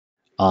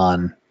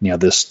on, you know,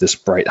 this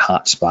bright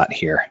hot spot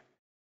here,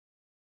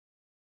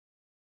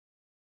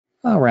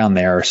 around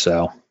there or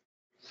so.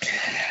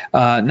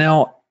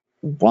 Now,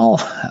 while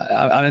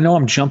I know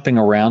I'm jumping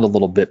around a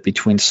little bit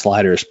between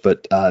sliders,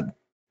 but I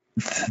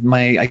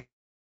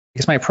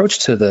guess my approach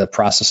to the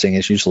processing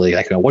is usually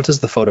like, what does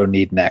the photo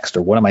need next,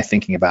 or what am I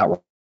thinking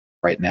about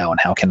right now, and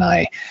how can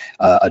I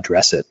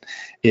address it?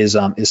 Is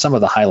some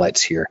of the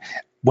highlights here.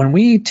 When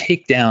we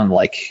take down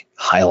like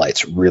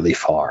highlights really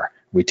far,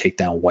 we take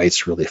down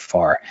whites really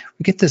far,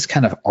 we get this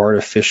kind of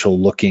artificial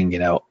looking, you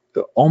know,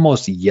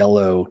 almost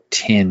yellow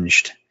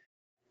tinged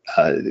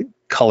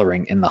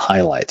coloring in the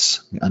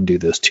highlights. Undo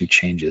those two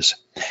changes,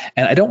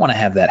 and I don't want to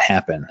have that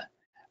happen.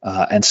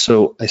 And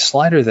so a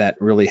slider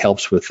that really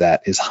helps with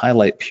that is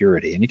highlight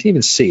purity. And you can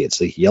even see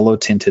it's like yellow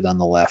tinted on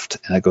the left,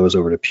 and it goes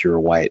over to pure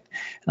white.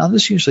 And I'll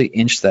just usually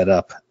inch that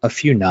up a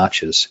few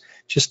notches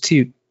just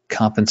to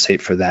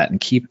compensate for that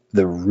and keep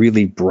the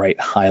really bright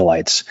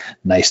highlights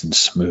nice and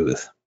smooth.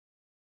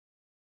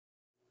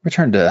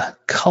 Return to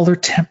color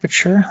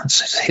temperature. Let's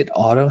just hit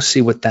auto,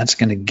 see what that's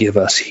going to give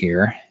us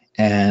here.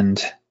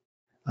 And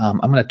I'm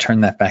going to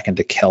turn that back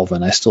into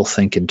Kelvin. I still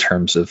think in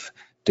terms of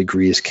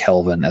degrees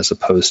Kelvin as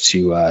opposed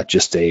to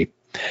just a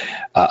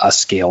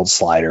scaled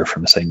slider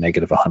from, say,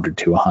 -100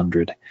 to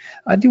 100.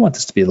 I do want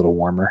this to be a little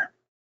warmer,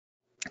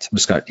 so I'm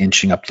just going to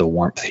inching up the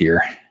warmth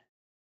here.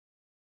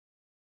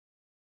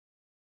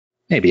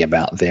 Maybe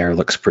about there,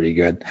 looks pretty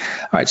good.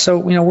 All right,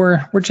 so you know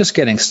we're just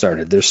getting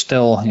started. There's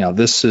still, you know,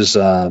 this is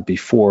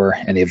before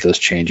any of those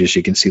changes.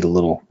 You can see the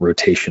little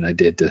rotation I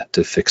did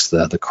to fix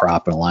the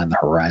crop and align the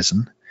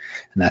horizon,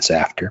 and that's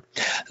after.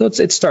 So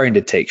it's starting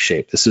to take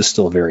shape. This is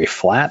still very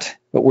flat,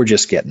 but we're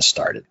just getting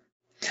started.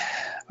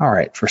 All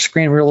right, for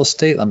screen real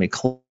estate, let me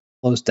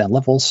close down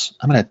levels.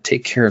 I'm going to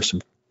take care of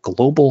some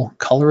global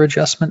color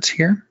adjustments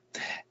here.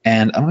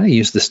 And I'm going to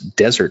use this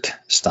desert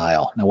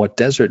style. Now what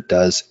desert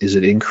does is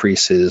it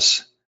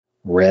increases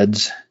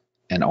reds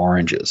and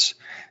oranges.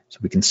 So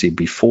we can see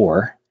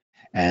before,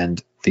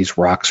 and these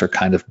rocks are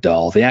kind of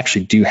dull. They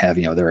actually do have,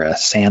 you know, they're a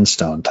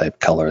sandstone type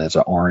color. There's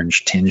an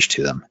orange tinge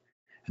to them,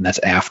 and that's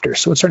after.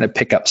 So it's starting to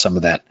pick up some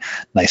of that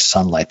nice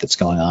sunlight that's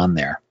going on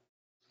there.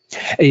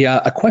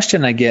 A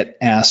question I get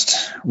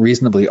asked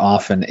reasonably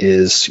often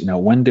is, you know,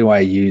 when do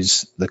I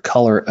use the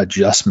color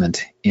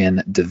adjustment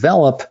in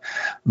Develop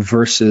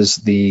versus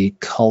the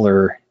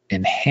color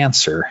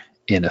enhancer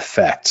in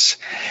Effects?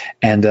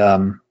 And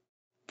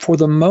for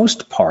the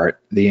most part,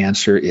 the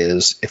answer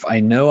is if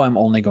I know I'm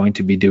only going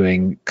to be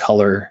doing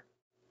color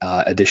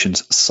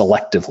additions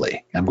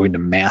selectively, I'm going to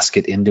mask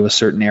it into a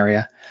certain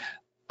area,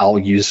 I'll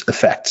use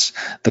Effects.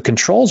 The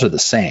controls are the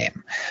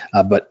same,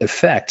 but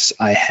Effects,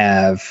 I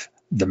have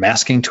the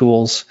masking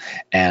tools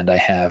and I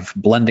have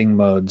blending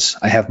modes.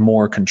 I have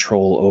more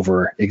control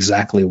over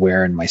exactly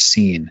where in my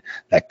scene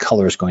that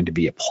color is going to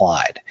be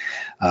applied.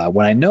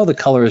 When I know the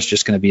color is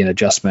just going to be an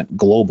adjustment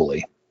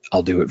globally,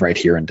 I'll do it right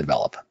here in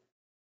Develop.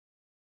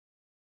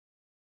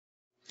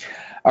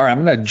 All right,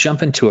 I'm going to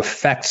jump into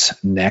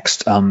Effects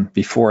next.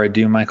 Before I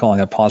do, Michael, I'm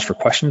going to pause for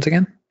questions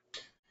again.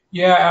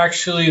 Yeah,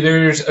 actually,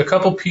 there's a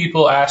couple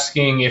people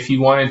asking if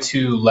you wanted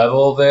to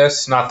level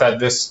this. Not that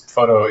this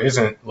photo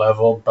isn't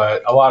level,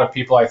 but a lot of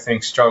people, I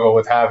think, struggle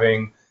with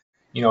having,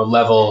 you know,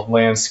 level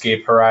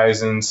landscape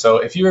horizons. So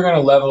if you were going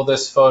to level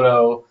this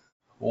photo,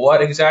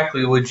 what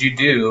exactly would you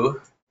do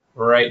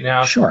right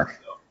now? Sure.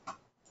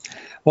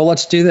 Well,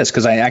 let's do this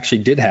because I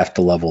actually did have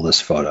to level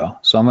this photo.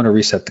 So I'm going to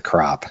reset the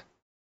crop.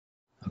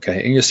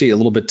 Okay, and you'll see a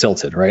little bit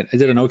tilted, right? I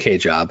did an okay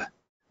job,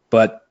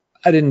 but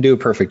I didn't do a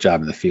perfect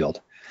job in the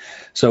field.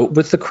 So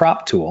with the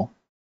crop tool,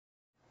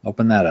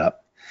 open that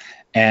up,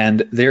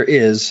 and there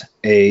is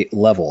a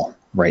level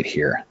right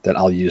here that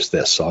I'll use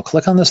this. So I'll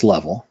click on this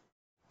level,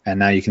 and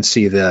now you can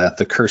see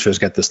the cursor's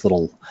got this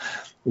little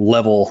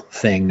level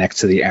thing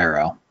next to the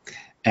arrow.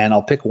 And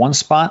I'll pick one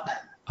spot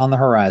on the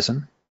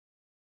horizon,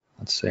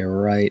 let's say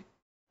right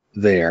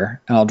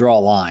there, and I'll draw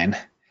a line.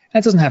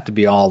 That doesn't have to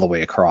be all the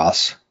way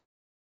across,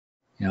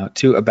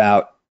 to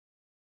about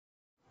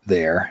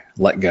there,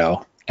 let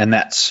go. And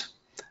that's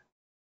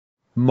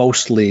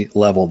mostly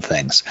leveled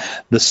things.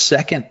 The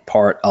second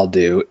part I'll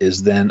do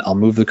is then I'll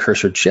move the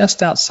cursor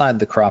just outside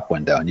the crop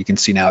window. And you can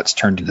see now it's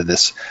turned into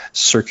this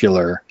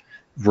circular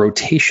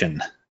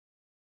rotation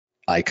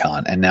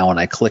icon. And now when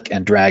I click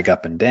and drag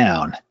up and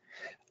down,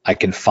 I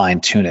can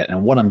fine tune it.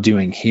 And what I'm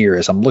doing here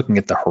is I'm looking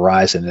at the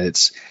horizon, and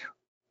it's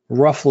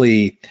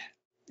roughly,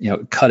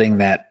 cutting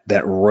that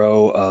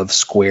row of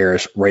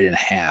squares right in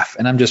half.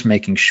 And I'm just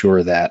making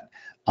sure that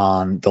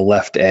on the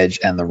left edge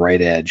and the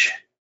right edge,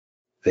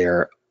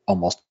 they're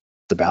almost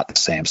about the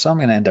same. So I'm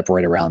going to end up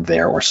right around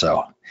there or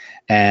so.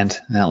 And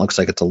now it looks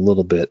like it's a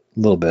little bit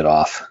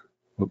off.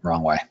 Oop,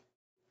 wrong way.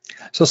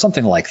 So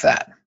something like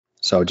that.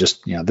 So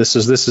just, this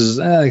is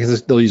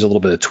they'll use a little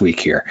bit of tweak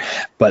here,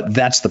 but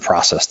that's the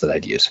process that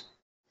I'd use.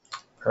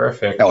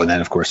 Perfect. Oh, and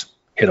then of course,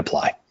 hit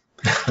apply.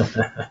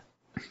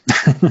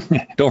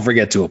 Don't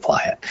forget to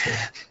apply it.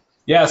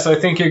 Yeah, so I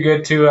think you're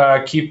good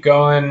to keep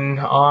going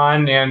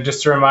on. And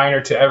just a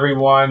reminder to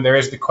everyone, there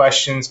is the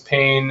questions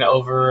pane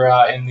over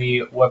in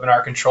the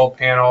webinar control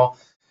panel.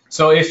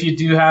 So if you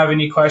do have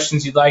any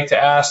questions you'd like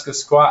to ask of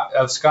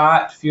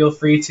Scott, feel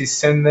free to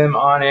send them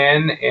on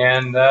in,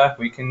 and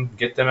we can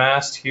get them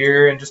asked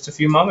here in just a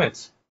few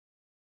moments.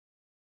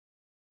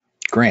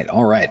 Great.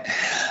 All right.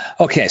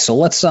 Okay, so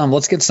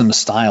let's get some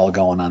style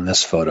going on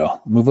this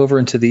photo. Move over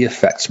into the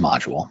effects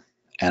module,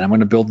 and I'm going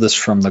to build this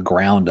from the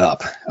ground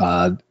up.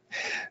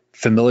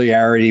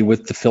 Familiarity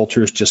with the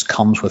filters just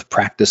comes with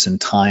practice and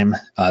time.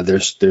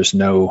 There's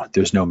no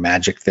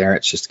magic there.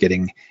 It's just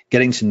getting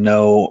to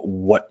know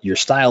what your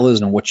style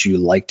is and what you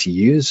like to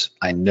use.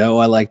 I know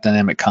I like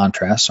dynamic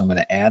contrast, so I'm going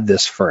to add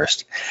this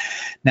first.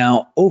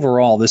 Now,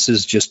 overall, this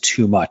is just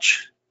too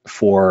much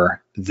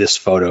for this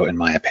photo, in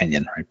my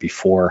opinion, right?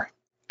 Before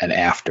and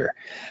after.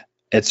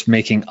 It's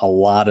making a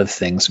lot of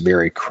things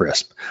very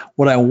crisp.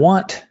 What I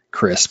want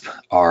crisp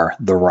are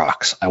the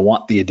rocks. I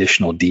want the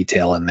additional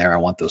detail in there. I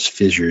want those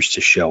fissures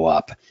to show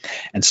up.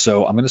 And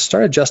so I'm going to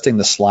start adjusting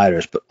the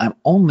sliders, but I'm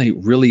only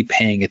really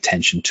paying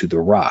attention to the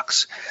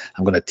rocks.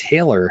 I'm going to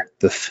tailor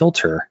the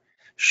filter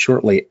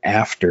shortly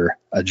after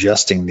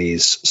adjusting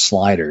these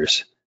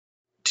sliders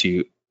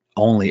to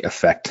only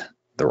affect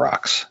the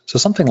rocks. So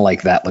something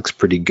like that looks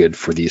pretty good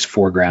for these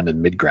foreground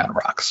and midground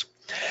rocks.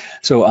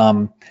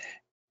 So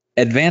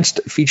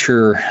advanced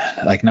feature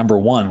like number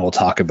one we'll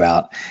talk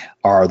about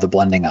are the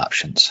blending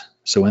options.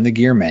 So in the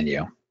gear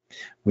menu,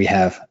 we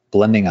have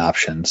blending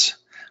options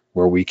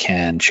where we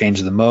can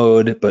change the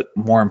mode, but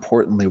more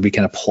importantly, we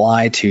can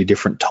apply to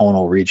different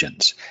tonal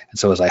regions. And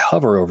so as I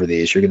hover over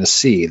these, you're going to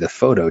see the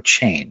photo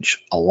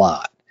change a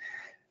lot.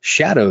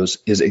 Shadows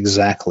is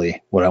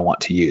exactly what I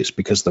want to use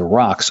because the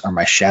rocks are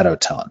my shadow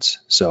tones.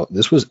 So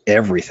this was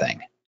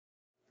everything.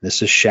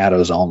 This is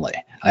shadows only.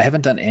 I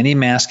haven't done any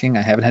masking.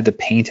 I haven't had to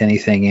paint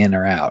anything in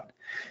or out.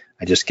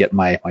 I just get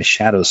my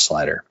shadows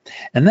slider.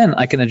 And then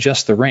I can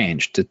adjust the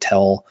range to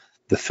tell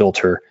the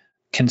filter,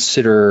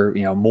 consider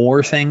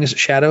more things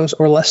shadows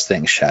or less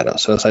things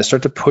shadows. So as I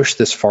start to push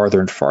this farther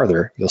and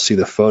farther, you'll see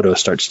the photo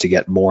starts to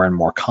get more and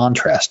more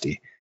contrasty.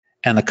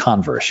 And the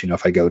converse,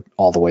 if I go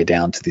all the way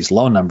down to these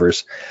low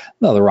numbers,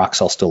 no, the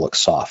rocks all still look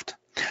soft.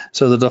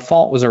 So the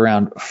default was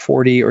around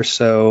 40 or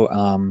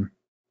so.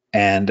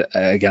 And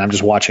again, I'm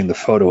just watching the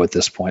photo at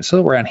this point.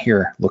 So around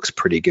here looks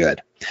pretty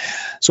good.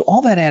 So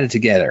all that added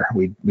together,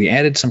 we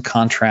added some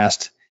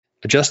contrast,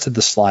 adjusted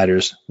the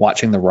sliders,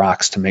 watching the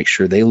rocks to make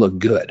sure they look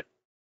good,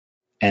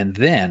 and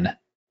then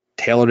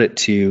tailored it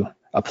to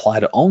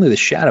apply to only the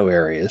shadow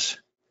areas.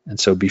 And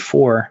so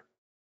before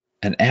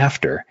and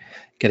after,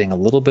 getting a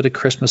little bit of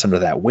crispness under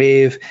that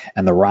wave,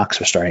 and the rocks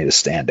are starting to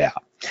stand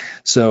out.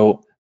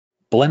 So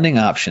blending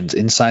options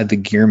inside the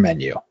gear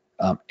menu.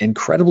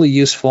 Incredibly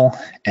useful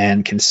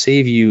and can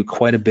save you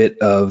quite a bit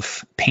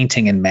of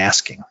painting and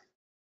masking.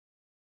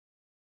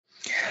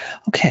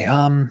 Okay,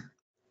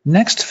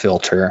 next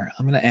filter,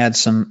 I'm going to add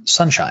some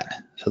sunshine.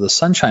 So the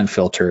sunshine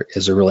filter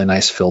is a really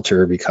nice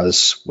filter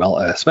because, well,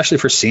 especially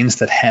for scenes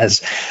that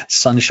has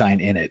sunshine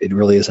in it, it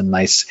really is a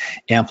nice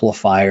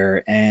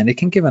amplifier and it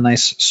can give a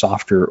nice,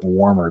 softer,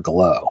 warmer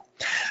glow.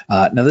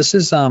 Now this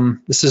is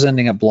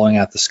ending up blowing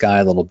out the sky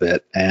a little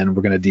bit, and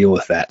we're going to deal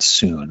with that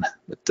soon.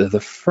 But the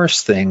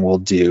first thing we'll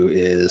do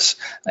is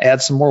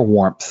add some more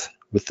warmth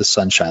with the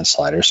sunshine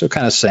slider. So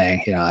kind of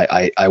saying,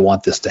 I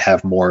want this to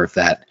have more of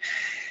that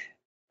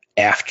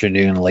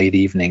afternoon, late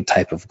evening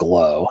type of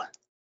glow.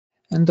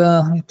 And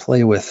let me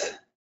play with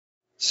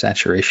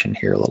saturation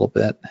here a little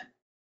bit.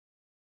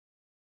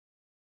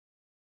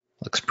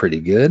 Looks pretty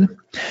good.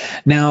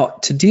 Now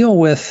to deal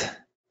with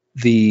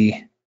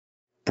the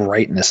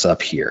brightness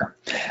up here,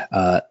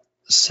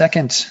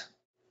 second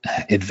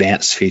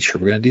advanced feature,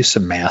 we're going to do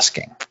some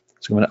masking.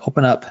 So I'm going to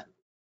open up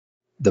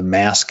the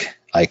mask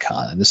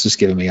icon, and this is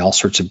giving me all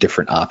sorts of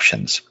different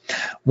options.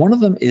 One of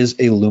them is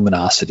a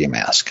luminosity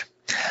mask.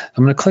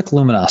 I'm going to click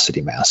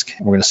luminosity mask,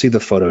 and we're going to see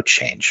the photo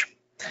change.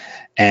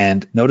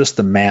 And notice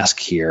the mask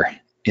here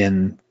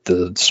in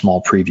the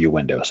small preview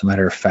window. As a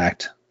matter of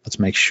fact, let's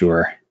make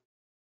sure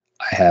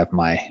I have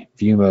my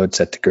view mode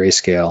set to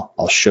grayscale.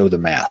 I'll show the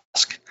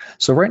mask.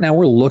 So right now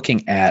we're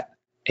looking at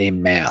a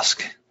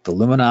mask, the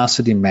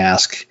luminosity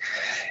mask.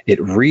 It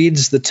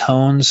reads the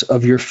tones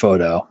of your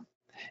photo,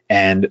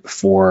 and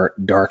for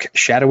dark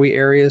shadowy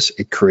areas,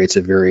 it creates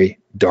a very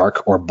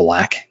dark or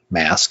black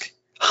mask,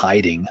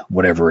 hiding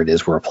whatever it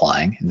is we're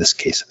applying, in this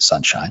case,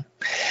 sunshine.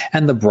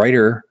 And the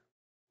brighter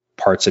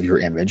parts of your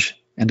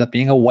image end up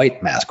being a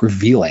white mask,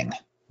 revealing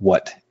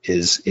what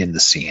is in the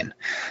scene.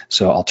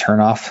 So I'll turn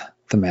off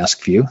the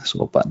mask view, this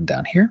little button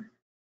down here.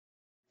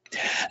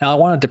 Now I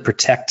wanted to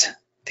protect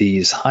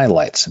these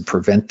highlights and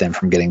prevent them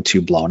from getting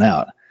too blown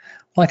out.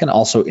 Well, I can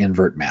also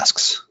invert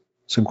masks.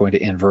 So I'm going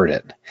to invert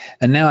it.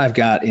 And now I've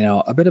got,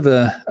 a bit of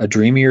a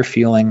dreamier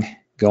feeling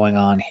going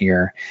on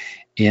here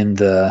in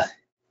the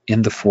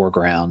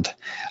foreground.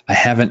 I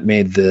haven't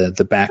made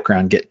the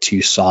background get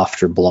too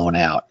soft or blown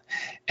out.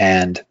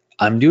 And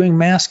I'm doing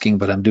masking,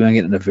 but I'm doing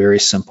it in a very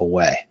simple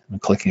way. I'm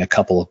clicking a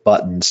couple of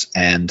buttons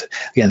and,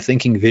 again,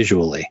 thinking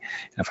visually.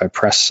 And if I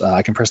press,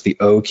 I can press the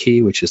O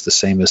key, which is the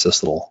same as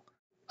this little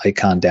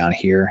icon down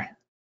here.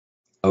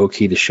 O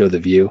key to show the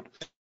view.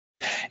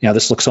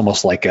 This looks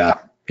almost like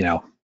a,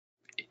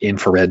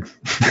 infrared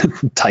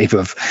type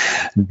of,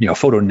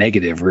 photo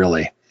negative,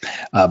 really.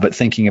 But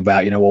thinking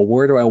about, well,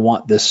 where do I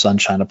want this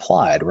sunshine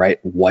applied, right?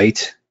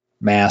 White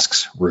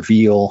masks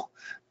reveal,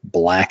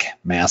 black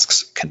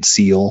masks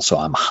conceal, so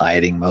I'm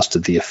hiding most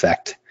of the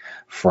effect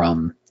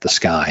from the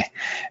sky.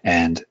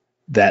 And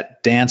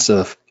that dance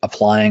of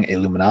applying a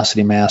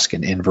luminosity mask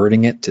and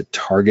inverting it to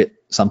target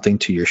something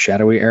to your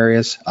shadowy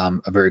areas,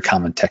 a very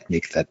common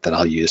technique that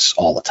I'll use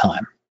all the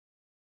time.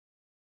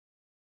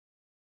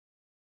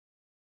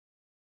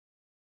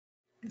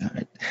 All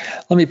right.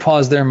 Let me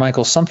pause there,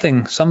 Michael. Some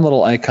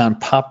little icon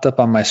popped up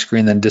on my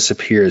screen, then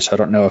disappears. I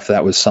don't know if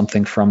that was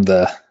something from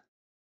the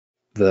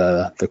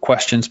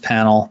questions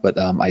panel, but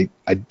I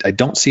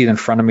don't see it in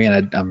front of me,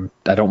 and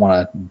I don't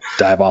want to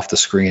dive off the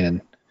screen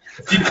and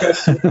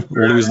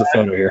lose the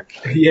photo here.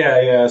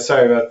 Yeah.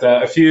 Sorry about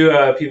that. A few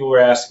people were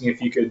asking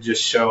if you could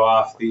just show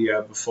off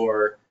the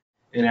before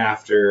and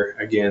after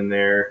again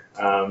there,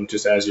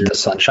 just as you're... The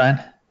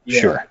sunshine?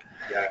 Yeah, sure.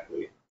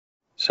 Exactly.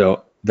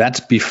 So that's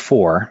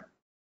before,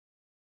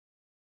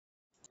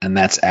 and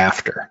that's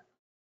after.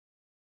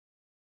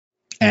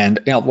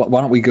 And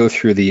why don't we go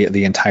through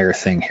the entire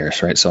thing here,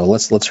 right? So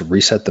let's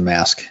reset the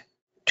mask,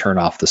 turn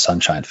off the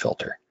sunshine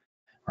filter,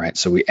 right?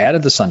 So we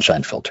added the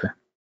sunshine filter.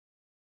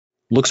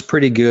 Looks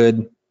pretty good,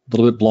 a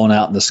little bit blown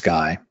out in the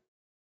sky.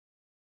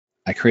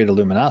 I created a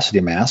luminosity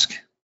mask,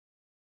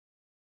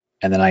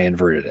 and then I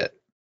inverted it.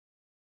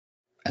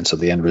 And so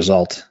the end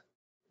result,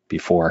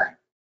 before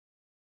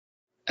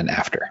and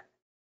after.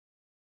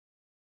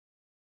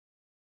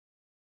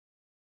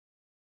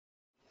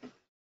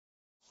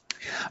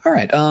 All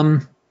right,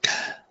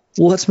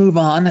 let's move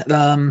on.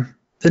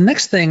 The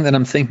next thing that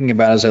I'm thinking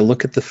about as I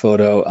look at the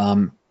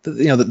photo,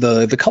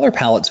 the color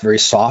palette's very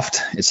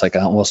soft. It's like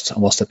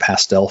almost a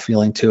pastel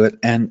feeling to it,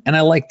 and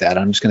I like that.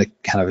 I'm just going to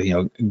kind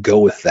of go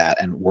with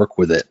that and work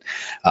with it.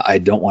 I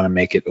don't want to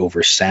make it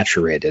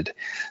oversaturated,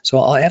 so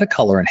I'll add a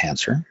color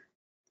enhancer.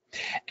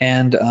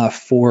 And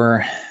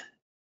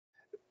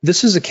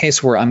this is a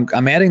case where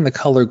I'm adding the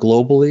color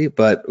globally,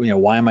 but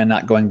why am I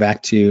not going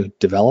back to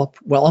develop?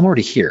 Well, I'm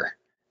already here.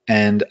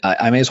 And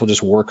I may as well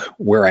just work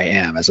where I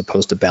am as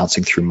opposed to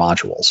bouncing through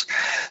modules.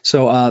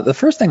 So the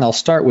first thing I'll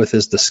start with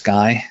is the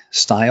sky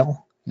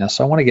style.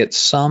 So I want to get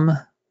some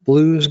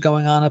blues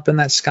going on up in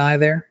that sky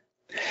there.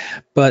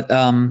 But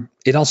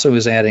it also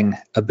is adding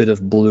a bit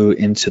of blue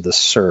into the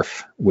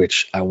surf,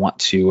 which I want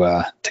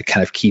to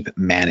kind of keep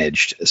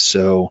managed.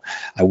 So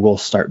I will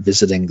start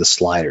visiting the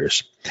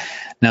sliders.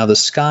 Now the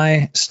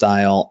sky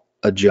style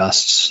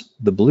adjusts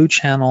the blue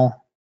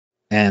channel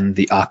and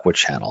the aqua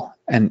channel.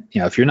 And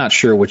if you're not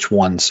sure which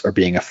ones are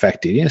being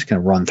affected, you're just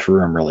going to run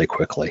through them really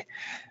quickly.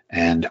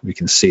 And we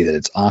can see that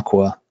it's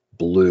aqua,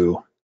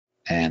 blue,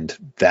 and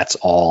that's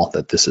all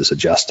that this is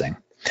adjusting.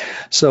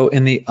 So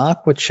in the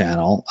aqua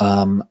channel,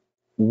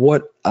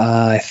 what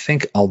I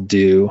think I'll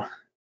do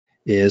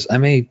is I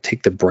may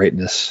take the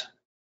brightness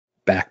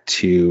back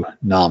to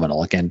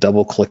nominal. Again,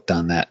 double clicked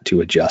on that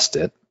to adjust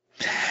it.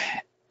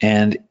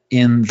 And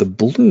in the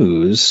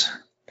blues,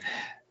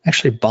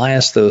 actually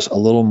bias those a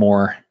little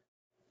more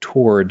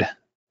toward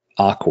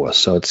aqua,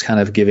 so it's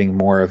kind of giving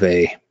more of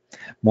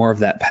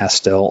that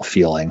pastel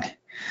feeling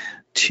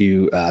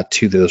to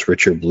those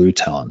richer blue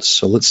tones.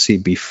 So let's see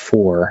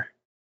before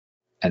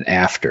and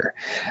after.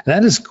 And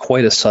that is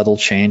quite a subtle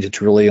change.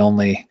 It's really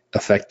only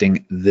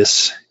affecting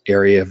this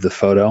area of the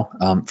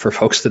photo. For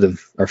folks that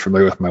are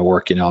familiar with my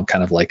work, I'm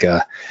kind of like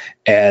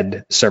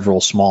add several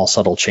small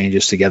subtle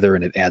changes together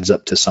and it adds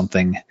up to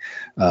something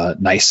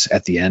nice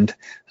at the end.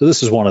 So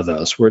this is one of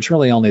those where it's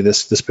really only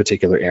this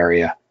particular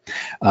area.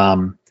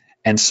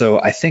 And so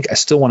I think I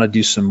still want to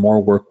do some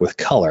more work with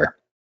color.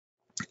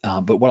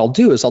 But what I'll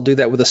do is I'll do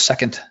that with a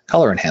second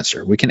color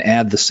enhancer. We can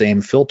add the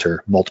same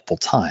filter multiple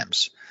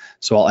times.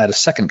 So I'll add a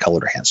second color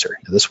enhancer.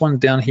 This one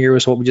down here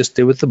is what we just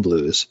did with the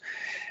blues.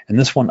 And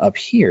this one up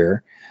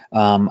here,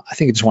 I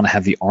think I just want to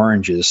have the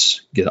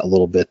oranges get a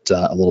little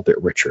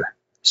bit richer.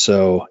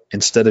 So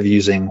instead of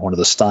using one of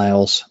the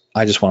styles,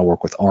 I just want to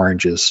work with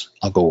oranges.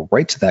 I'll go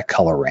right to that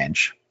color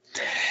range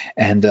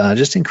and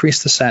just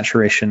increase the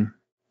saturation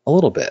a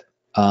little bit.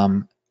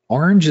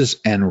 Oranges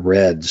and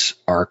reds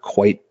are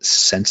quite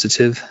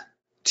sensitive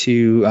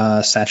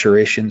to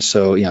saturation.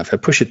 So, if I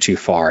push it too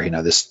far,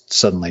 this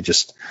suddenly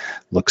just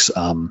looks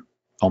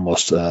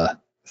almost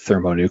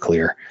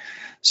thermonuclear.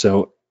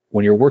 So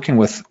when you're working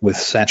with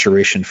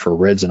saturation for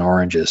reds and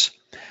oranges,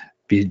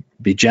 be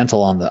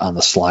gentle on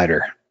the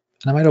slider.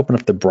 And I might open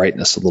up the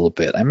brightness a little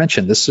bit. I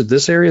mentioned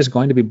this area is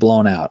going to be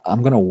blown out.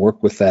 I'm going to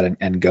work with that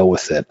and go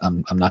with it.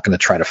 I'm not going to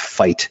try to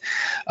fight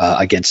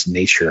against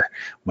nature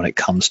when it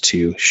comes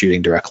to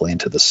shooting directly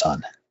into the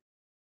sun.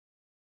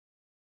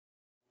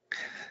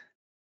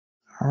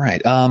 All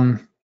right.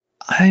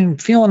 I'm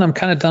feeling I'm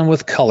kind of done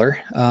with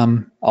color.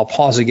 I'll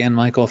pause again,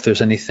 Michael, if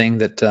there's anything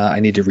that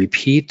I need to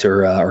repeat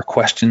or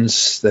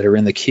questions that are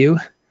in the queue.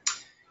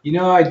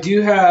 I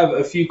do have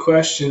a few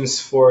questions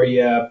for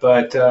you,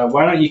 but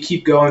why don't you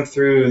keep going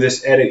through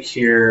this edit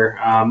here?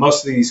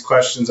 Most of these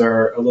questions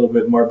are a little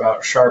bit more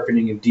about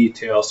sharpening and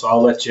detail, so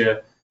I'll let you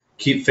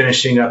keep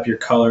finishing up your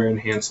color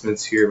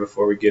enhancements here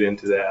before we get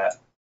into that.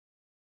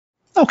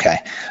 Okay.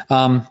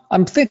 I'm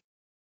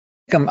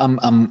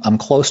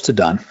close to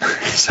done.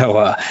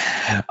 So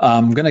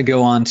I'm going to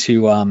go on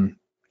to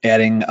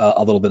adding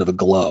a little bit of a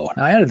glow.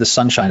 Now, I added the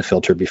sunshine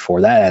filter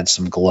before. That adds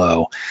some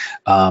glow.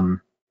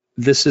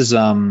 This is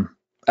I'll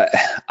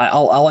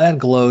add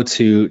glow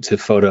to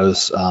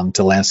photos,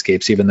 to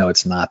landscapes, even though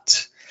it's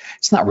not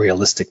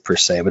realistic per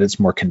se, but it's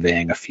more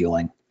conveying a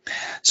feeling.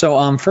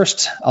 So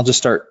first, I'll just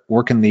start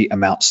working the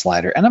amount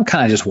slider, and I'm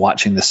kind of just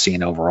watching the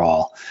scene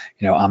overall.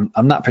 I'm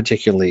not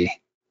particularly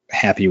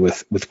happy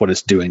with what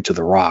it's doing to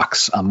the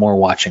rocks. I'm more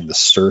watching the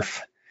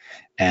surf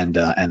and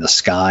the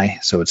sky,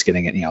 so it's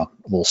getting a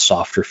little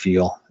softer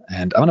feel.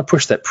 And I'm going to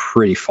push that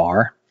pretty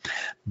far,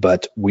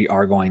 but we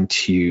are going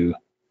to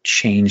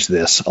change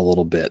this a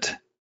little bit.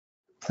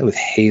 Play with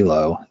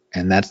halo,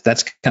 and that's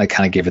going to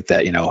kind of give it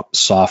that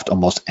soft,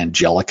 almost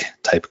angelic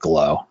type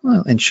glow.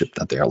 Well, and shift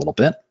that there a little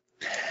bit.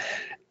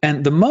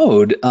 And the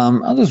mode,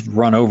 I'll just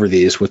run over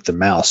these with the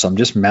mouse. So I'm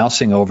just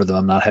mousing over them.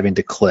 I'm not having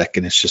to click,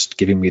 and it's just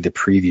giving me the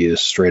previews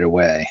straight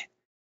away.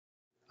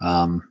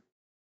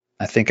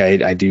 I think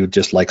I do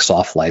just like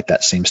soft light.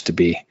 That seems to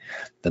be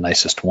the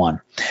nicest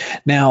one.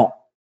 Now,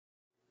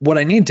 what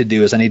I need to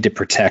do is I need to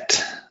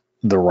protect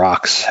the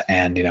rocks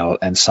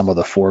and some of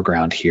the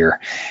foreground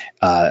here.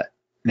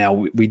 Now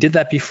we did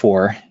that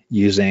before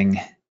using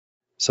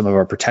some of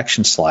our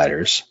protection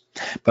sliders,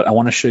 but I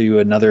want to show you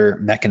another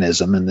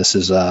mechanism, and this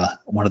is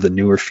one of the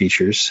newer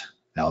features.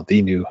 Now,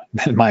 in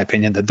my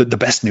opinion, the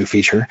best new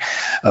feature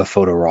of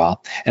Photo Raw,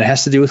 and it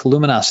has to do with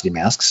luminosity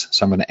masks.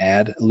 So I'm going to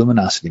add a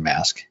luminosity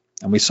mask,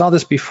 and we saw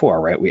this before,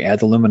 right? We add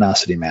the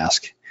luminosity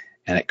mask,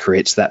 and it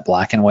creates that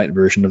black and white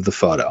version of the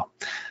photo.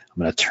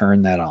 I'm going to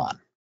turn that on.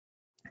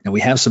 Now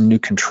we have some new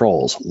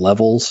controls,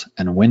 levels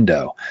and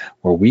window,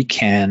 where we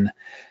can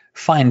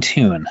fine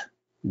tune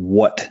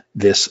what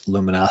this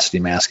luminosity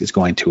mask is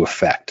going to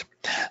affect.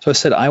 So I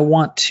said I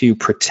want to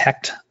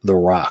protect the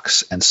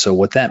rocks, and so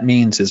what that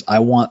means is I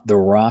want the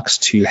rocks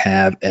to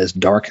have as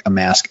dark a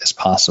mask as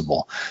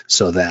possible,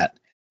 so that,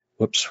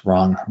 whoops,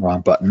 wrong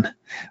button.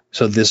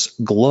 So this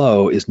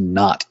glow is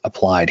not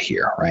applied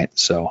here, right?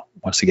 So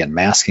once again,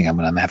 masking, I'm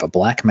going to have a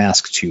black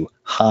mask to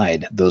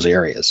hide those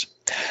areas.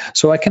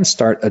 So I can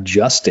start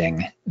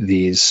adjusting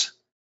these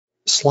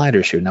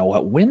sliders here. Now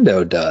what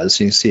window does,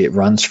 you can see it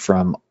runs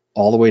from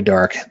all the way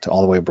dark to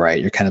all the way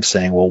bright. You're kind of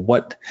saying, well,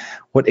 what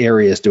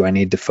areas do I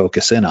need to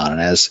focus in on?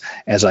 And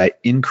as I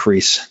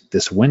increase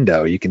this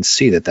window, you can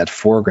see that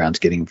foreground's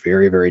getting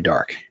very, very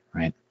dark,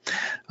 right?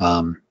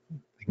 You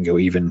can go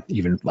even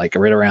like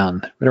right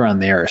around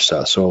there or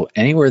so. So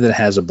anywhere that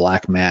has a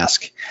black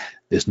mask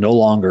is no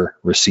longer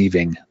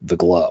receiving the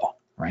glow,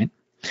 right?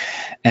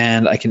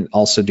 And I can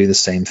also do the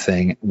same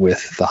thing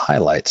with the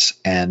highlights,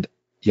 and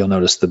you'll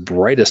notice the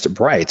brightest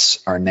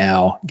brights are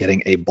now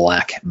getting a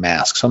black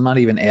mask. So I'm not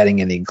even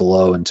adding any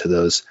glow into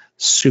those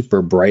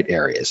super bright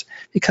areas,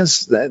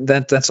 because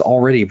that's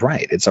already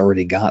bright. It's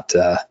already got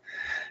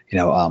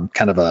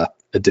kind of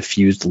a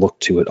diffused look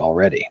to it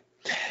already.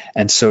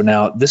 And so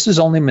now this is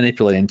only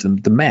manipulating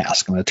the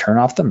mask. I'm going to turn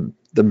off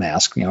the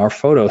mask. Our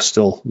photo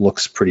still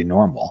looks pretty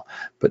normal,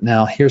 but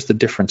now here's the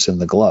difference in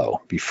the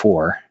glow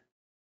before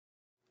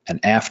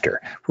and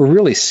after. We're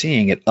really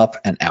seeing it up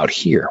and out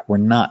here. We're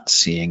not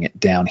seeing it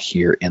down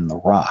here in the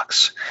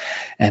rocks.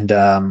 And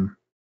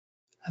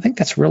I think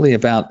that's really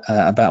about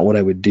what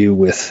I would do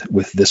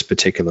with this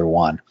particular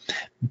one.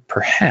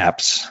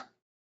 Perhaps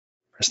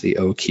press the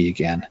O key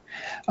again.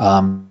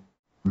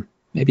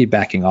 Maybe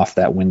backing off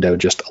that window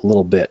just a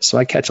little bit, so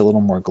I catch a little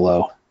more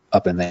glow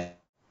up in there.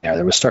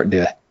 That was starting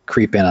to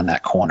creep in on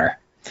that corner.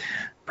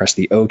 Press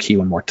the O key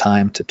one more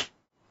time to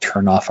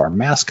turn off our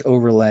mask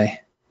overlay,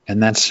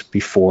 and that's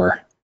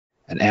before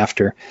and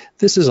after.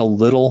 This is a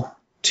little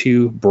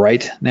too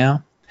bright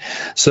now,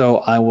 so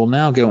I will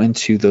now go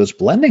into those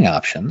blending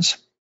options,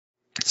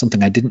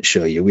 something I didn't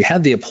show you. We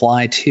had the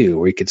apply to,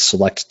 where you could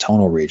select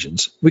tonal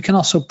regions. We can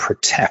also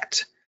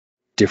protect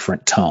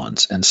different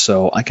tones. And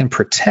so I can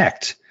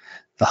protect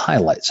the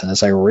highlights. And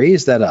as I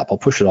raise that up, I'll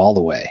push it all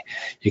the way.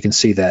 You can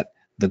see that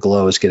the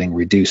glow is getting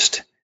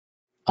reduced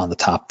on the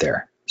top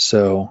there.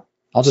 So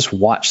I'll just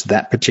watch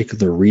that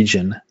particular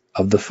region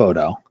of the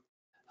photo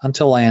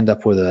until I end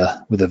up with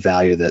a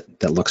value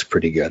that looks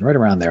pretty good. Right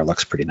around there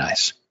looks pretty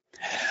nice.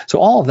 So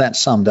all of that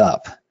summed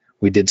up,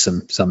 we did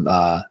some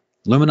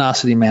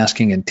luminosity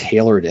masking and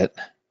tailored it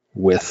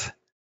with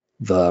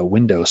the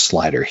window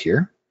slider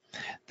here.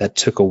 That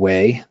took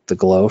away the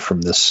glow from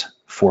this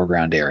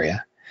foreground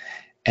area.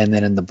 And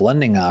then in the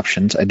blending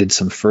options, I did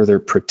some further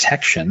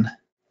protection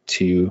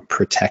to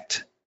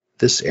protect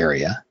this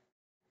area.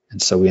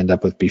 And so we end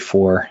up with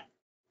before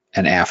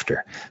and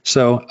after.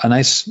 So a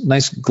nice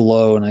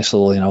glow, a nice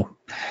little,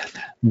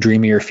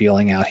 dreamier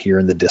feeling out here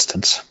in the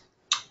distance.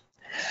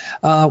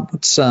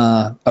 Is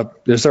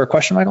there a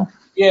question, Michael?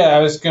 Yeah, I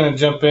was going to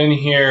jump in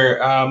here.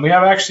 We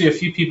have actually a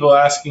few people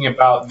asking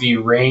about the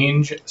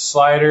range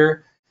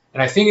slider.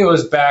 And I think it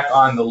was back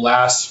on the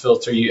last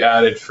filter you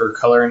added for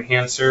color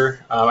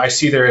enhancer. I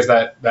see there is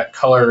that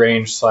color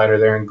range slider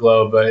there in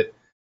glow, but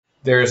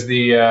there's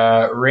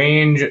the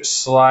range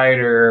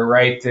slider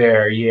right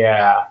there.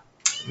 Yeah.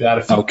 That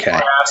if people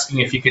are asking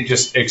if you could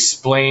just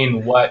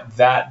explain what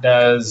that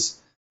does,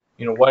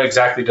 what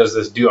exactly does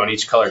this do on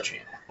each color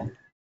chain?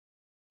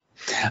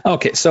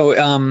 Okay,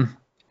 so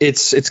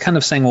it's kind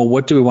of saying, well,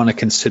 what do we want to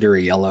consider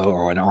a yellow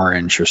or an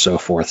orange or so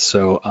forth?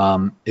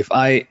 So if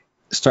I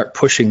start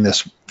pushing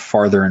this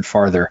farther and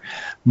farther,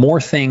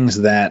 more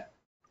things that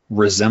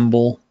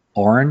resemble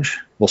orange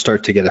will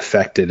start to get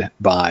affected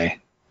by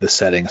the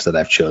settings that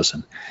I've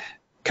chosen.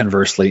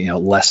 Conversely,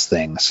 less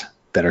things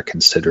that are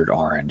considered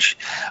orange.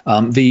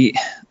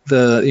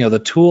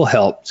 The tool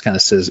help kind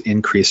of says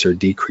increase or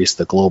decrease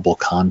the global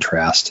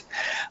contrast.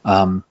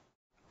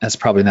 That's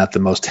probably not the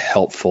most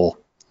helpful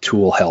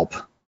tool help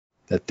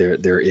that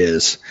there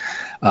is.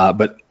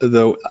 But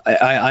though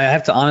I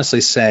have to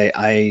honestly say,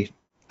 I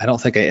don't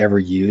think I ever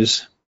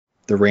use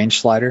the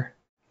range slider.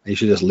 I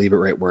usually just leave it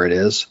right where it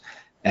is.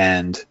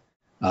 And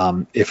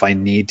if I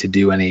need to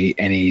do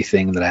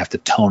anything that I have to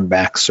tone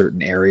back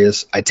certain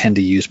areas, I tend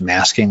to use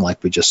masking,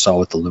 like we just saw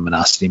with the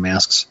luminosity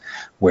masks,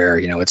 where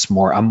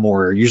I'm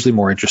usually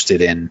more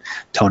interested in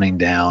toning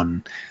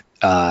down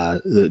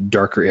the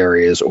darker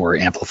areas or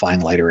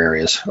amplifying lighter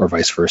areas, or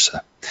vice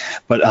versa.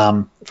 But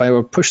if I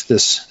would push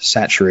this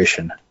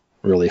saturation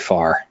really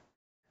far,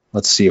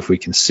 let's see if we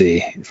can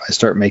see. If I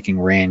start making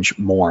range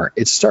more,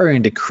 it's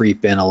starting to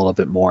creep in a little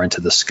bit more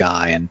into the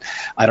sky, and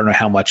I don't know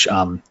how much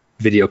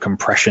video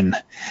compression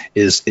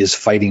is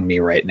fighting me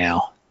right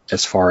now,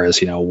 as far as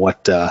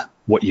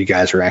what you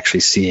guys are actually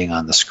seeing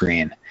on the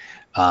screen.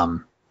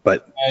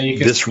 But you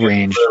can this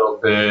range, a little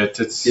bit.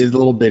 It's a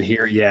little bit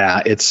here.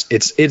 Yeah, it's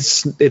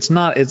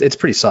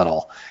pretty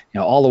subtle.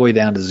 All the way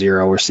down to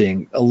 0, we're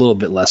seeing a little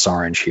bit less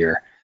orange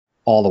here.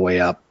 All the way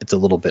up, it's a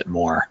little bit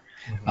more.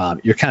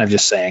 You're kind of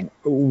just saying,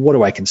 what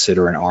do I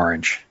consider an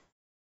orange?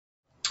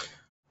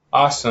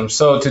 Awesome.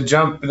 So to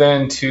jump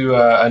then to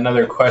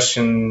another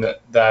question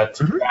that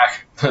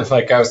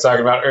like I was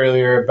talking about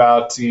earlier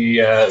about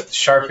the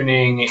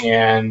sharpening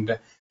and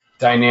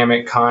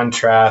dynamic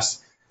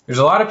contrast, there's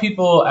a lot of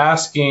people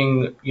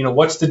asking,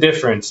 what's the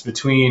difference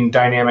between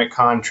dynamic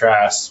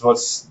contrast?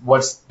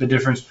 What's the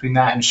difference between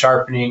that and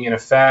sharpening and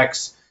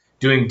effects?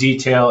 Doing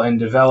detail and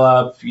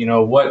develop,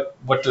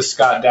 what does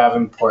Scott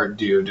Davenport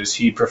do? Does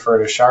he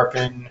prefer to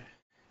sharpen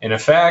in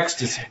effects?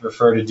 Does he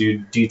prefer to do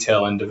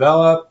detail and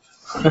develop?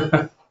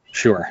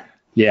 Sure.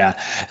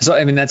 Yeah.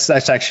 So, that's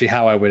actually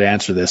how I would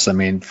answer this.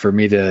 For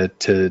me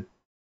to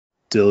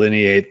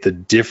delineate the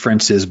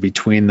differences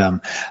between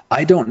them,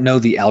 I don't know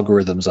the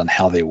algorithms on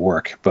how they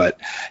work, but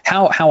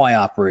how I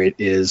operate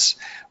is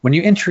when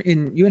you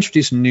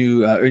introduce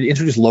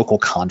local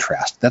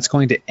contrast, that's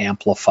going to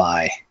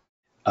amplify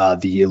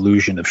the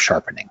illusion of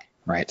sharpening,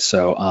 right?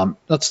 So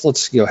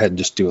let's go ahead and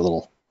just do a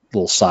little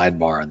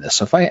sidebar on this.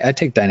 So if I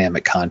take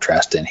dynamic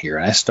contrast in here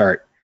and I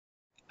start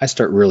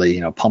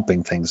really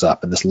pumping things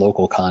up, and this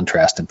local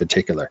contrast in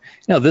particular,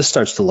 this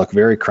starts to look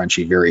very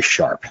crunchy, very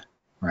sharp,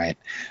 right?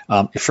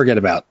 Forget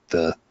about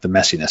the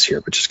messiness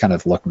here, but just kind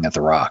of looking at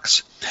the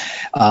rocks.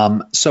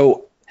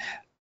 So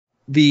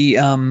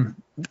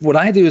what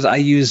I do is I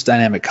use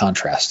dynamic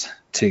contrast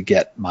to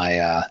get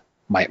my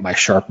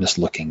sharpness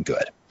looking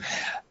good.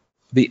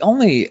 The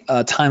only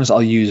times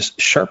I'll use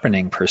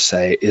sharpening per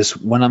se is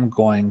when I'm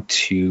going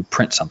to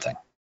print something.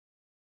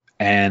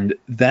 And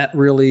that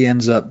really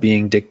ends up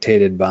being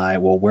dictated by,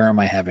 well, where am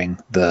I having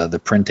the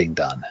printing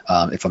done?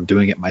 If I'm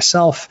doing it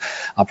myself,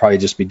 I'll probably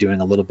just be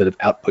doing a little bit of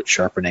output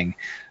sharpening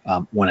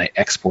when I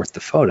export the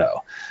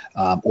photo.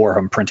 Or if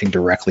I'm printing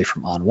directly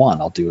from ON1,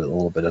 I'll do a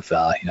little bit of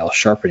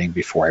sharpening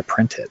before I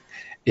print it.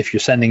 If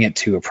you're sending it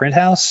to a print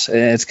house,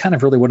 it's kind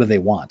of really what do they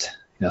want?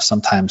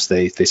 Sometimes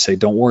they say,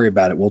 don't worry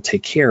about it, we'll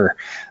take care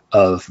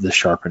of the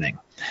sharpening.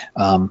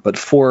 But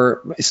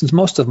since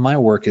most of my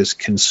work is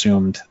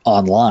consumed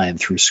online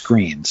through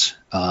screens,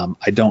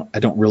 I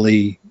don't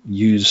really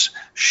use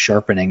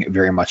sharpening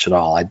very much at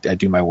all. I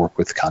do my work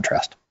with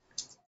contrast.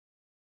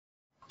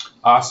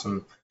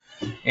 Awesome.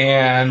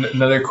 And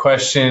another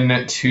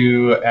question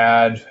to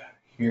add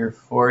here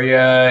for you,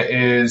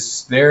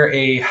 is there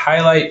a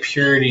highlight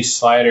purity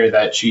slider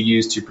that you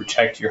use to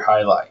protect your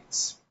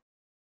highlights?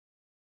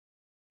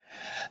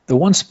 The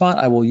one spot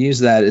I will use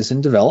that is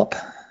in develop,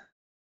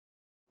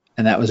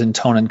 and that was in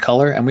tone and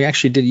color, and we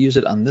actually did use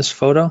it on this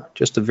photo,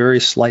 just a very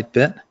slight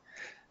bit.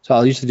 So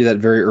I'll usually do that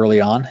very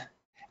early on.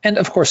 And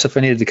of course, if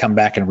I needed to come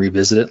back and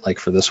revisit it, like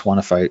for this one,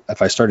 if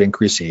I start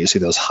increasing, you see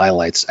those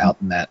highlights out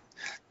in that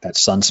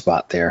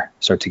sunspot there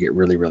start to get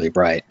really, really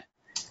bright.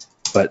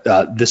 But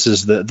this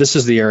is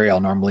the area I'll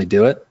normally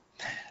do it.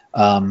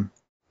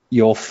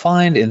 You'll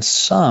find in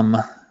some,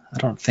 I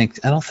don't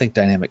think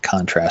dynamic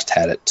contrast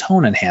had it.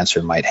 Tone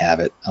enhancer might have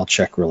it. I'll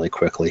check really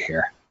quickly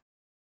here.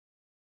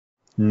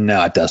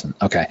 No, it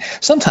doesn't. Okay.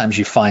 Sometimes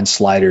you find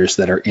sliders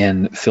that are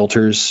in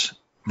filters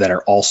that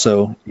are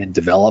also in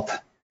develop,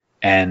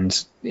 and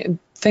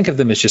think of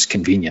them as just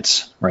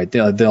convenience, right?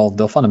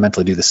 They'll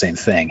fundamentally do the same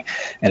thing.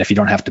 And if you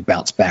don't have to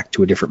bounce back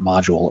to a different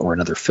module or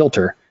another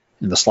filter,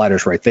 and the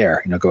slider's right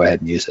there, go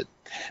ahead and use it.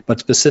 But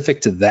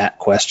specific to that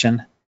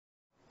question,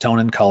 tone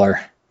and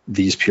color,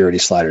 these purity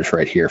sliders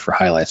right here for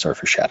highlights or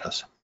for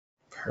shadows.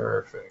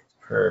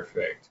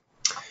 Perfect.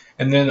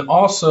 And then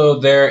also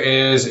there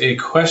is a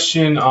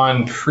question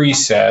on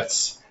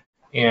presets,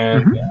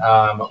 and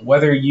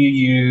whether you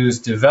use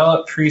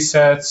develop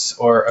presets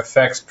or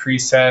effects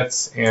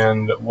presets,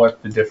 and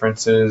what the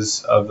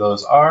differences of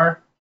those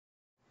are.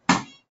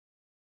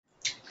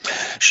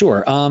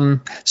 Sure.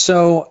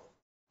 So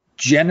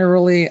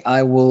generally,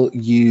 I will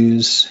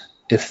use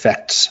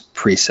effects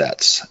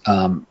presets.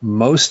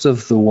 Most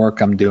of the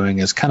work I'm doing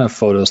is kind of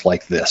photos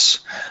like this,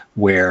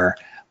 where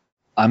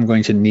I'm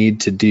going to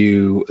need to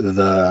do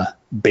the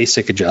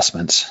basic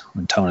adjustments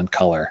in tone and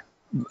color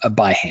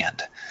by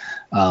hand.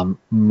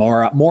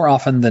 More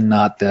often than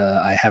not,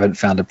 I haven't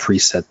found a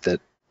preset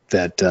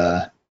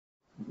that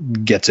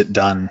gets it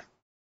done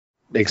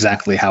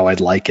exactly how I'd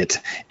like it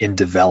in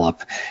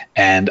develop.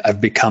 And I've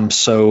become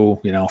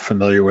so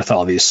familiar with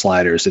all these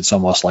sliders, it's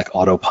almost like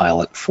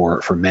autopilot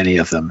for many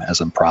of them as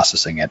I'm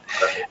processing it.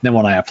 Then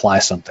when I apply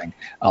something,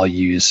 I'll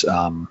use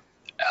a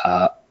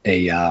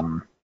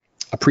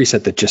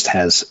preset that just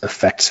has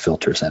effects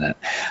filters in it.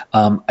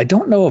 I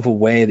don't know of a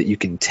way that you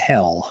can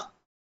tell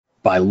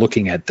by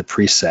looking at the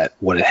preset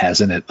what it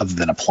has in it other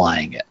than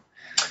applying it.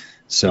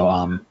 So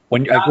I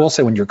will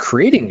say when you're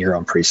creating your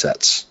own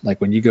presets, like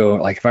when you go,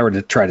 like if I were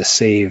to try to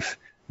save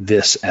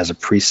this as a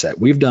preset,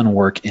 we've done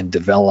work in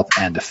develop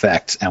and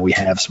effect, and we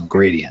have some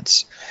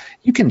gradients.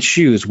 You can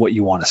choose what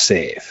you want to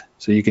save.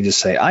 So you can just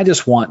say, I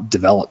just want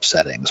develop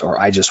settings, or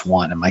I just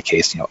want, in my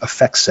case,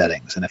 effect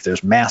settings. And if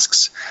there's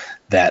masks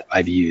that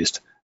I've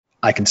used,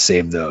 I can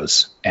save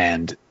those,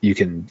 and you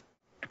can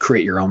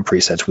create your own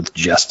presets with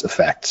just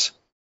effects.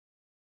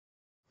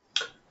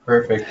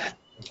 Perfect.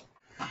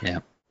 Yeah.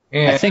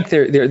 And I think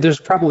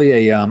there's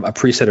probably a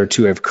preset or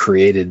two I've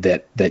created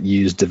that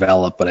use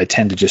develop, but I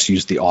tend to just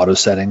use the auto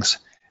settings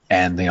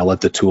and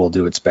let the tool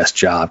do its best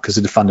job, because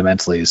it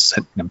fundamentally is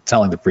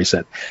telling the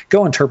preset,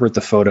 go interpret the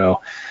photo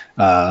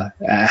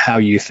how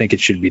you think it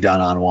should be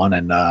done on one,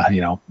 and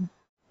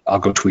I'll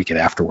go tweak it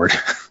afterward.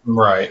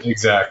 Right.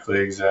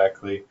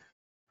 Exactly.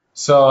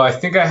 So I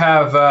think I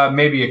have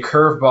maybe a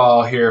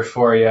curveball here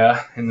for you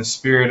in the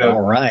spirit of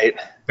all right.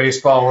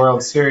 Baseball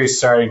World Series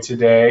starting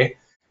today.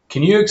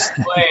 Can you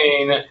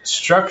explain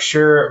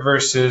structure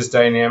versus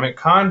dynamic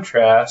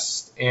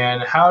contrast,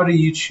 and how do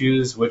you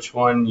choose which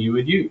one you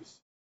would use?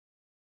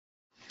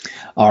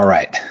 All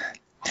right.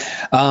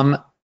 I'm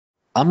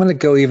going to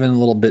go even a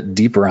little bit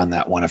deeper on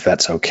that one, if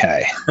that's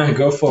okay.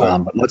 Go for it.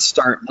 But let's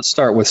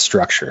start with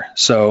structure.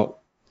 So,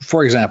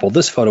 for example,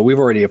 this photo, we've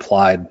already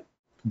applied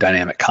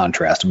dynamic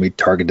contrast and we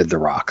targeted the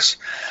rocks.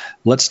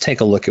 Let's take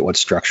a look at what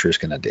structure is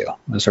going to do. I'm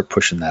going to start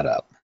pushing that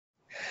up.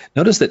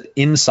 Notice that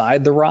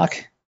inside the rock,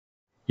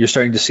 you're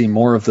starting to see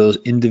more of those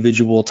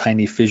individual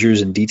tiny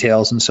fissures and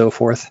details and so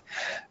forth,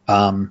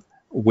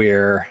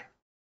 where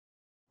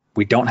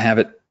we don't have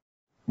it.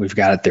 We've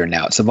got it there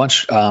now. It's a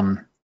much crunchier,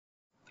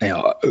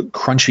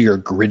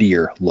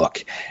 grittier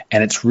look,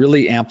 and it's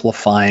really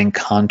amplifying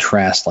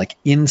contrast like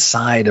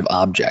inside of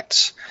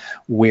objects,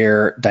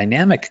 where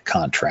dynamic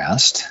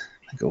contrast,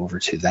 I go over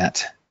to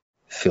that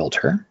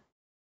filter,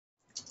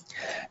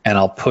 and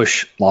I'll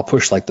push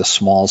like the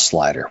small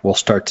slider. We'll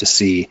start to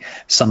see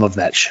some of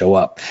that show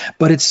up,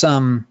 but it's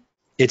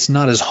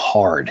not as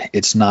hard.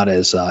 It's not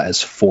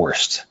as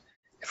forced.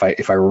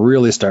 If I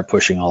really start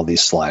pushing all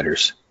these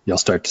sliders, you'll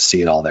start to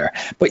see it all there.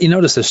 But you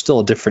notice there's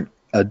still a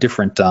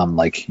different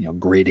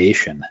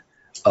gradation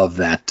of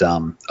that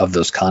of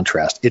those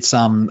contrast. It's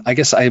I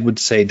guess I would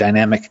say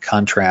dynamic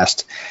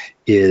contrast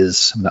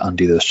is, I'm gonna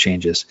undo those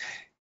changes,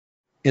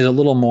 is a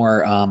little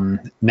more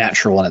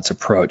natural in its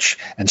approach,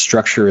 and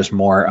structure is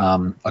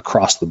more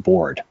across the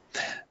board.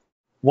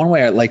 One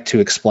way I like to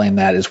explain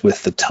that is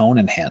with the tone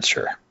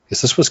enhancer,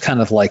 because this was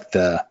kind of like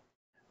the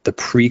the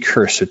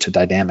precursor to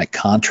dynamic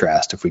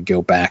contrast. If we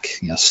go back,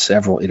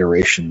 several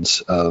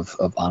iterations of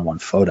ON1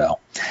 photo,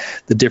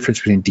 the difference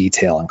between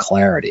detail and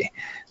clarity.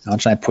 Now,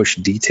 once I push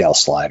detail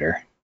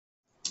slider,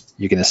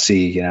 you're going to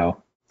see,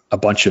 a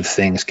bunch of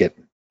things get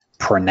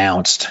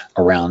pronounced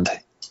around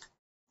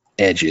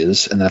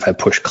edges. And then if I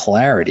push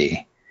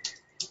clarity,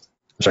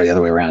 sorry, the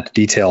other way around,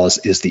 detail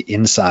is the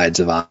insides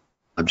of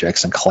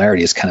objects, and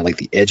clarity is kind of like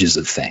the edges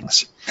of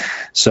things.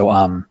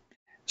 So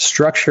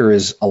structure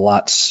is a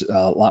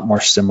lot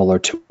more similar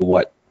to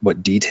what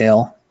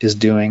detail is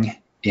doing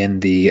in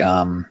the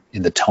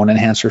tone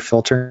enhancer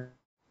filter.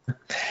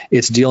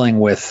 It's dealing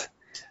with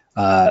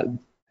the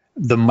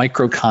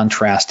micro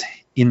contrast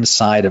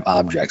inside of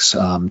objects.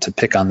 To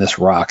pick on this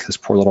rock, this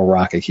poor little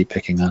rock I keep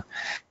picking on.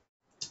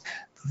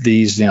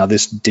 These,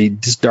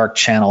 this dark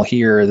channel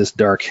here, this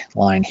dark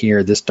line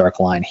here, this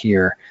dark line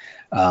here.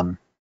 I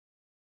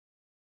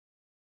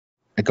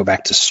go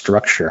back to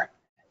structure.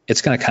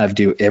 It's going to kind of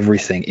do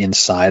everything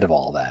inside of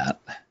all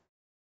that.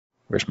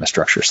 Where's my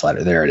structure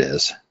slider? There it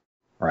is.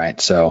 Right.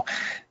 So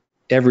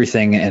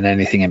everything and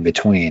anything in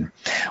between.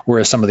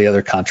 Whereas some of the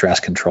other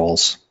contrast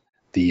controls,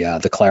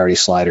 the clarity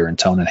slider and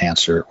tone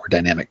enhancer or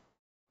dynamic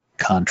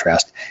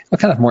contrast, will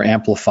kind of more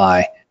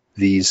amplify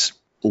these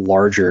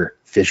larger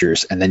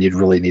fissures, and then you'd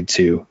really need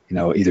to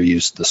either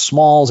use the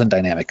smalls and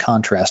dynamic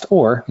contrast,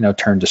 or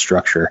turn to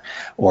structure,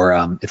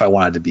 or if I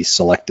wanted to be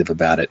selective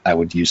about it, I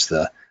would use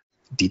the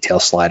detail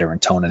slider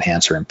and tone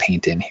enhancer and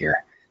paint in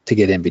here to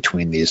get in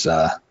between these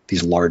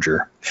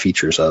larger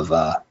features of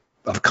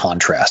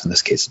contrast. In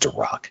this case, it's a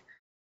rock.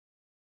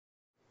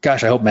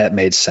 Gosh, I hope that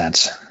made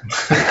sense.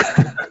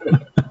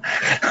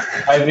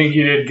 I think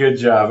you did a good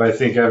job. I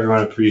think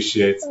everyone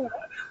appreciates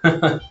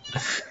that.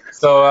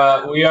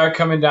 So we are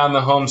coming down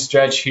the home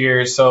stretch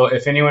here. So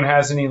if anyone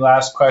has any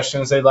last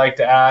questions they'd like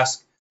to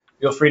ask,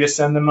 feel free to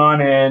send them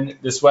on in.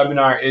 This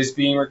webinar is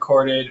being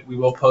recorded. We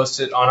will post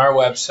it on our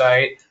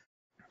website.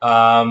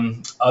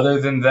 Other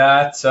than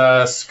that,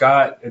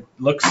 Scott, it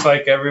looks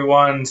like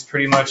everyone's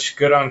pretty much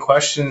good on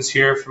questions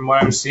here from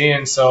what I'm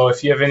seeing. So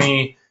if you have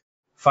any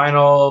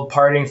final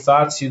parting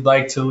thoughts you'd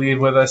like to leave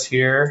with us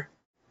here.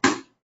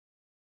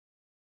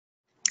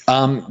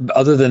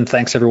 Other than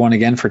thanks everyone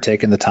again for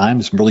taking the time.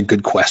 Some really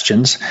good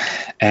questions.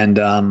 And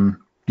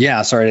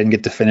yeah, sorry I didn't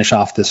get to finish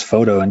off this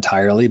photo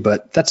entirely,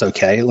 but that's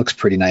okay. It looks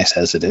pretty nice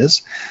as it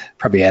is.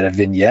 Probably add a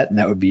vignette, and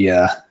that would be,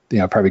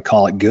 probably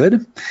call it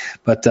good.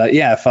 But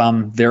yeah, if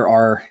there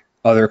are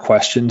other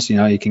questions,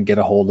 you can get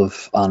a hold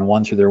of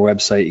ON1 through their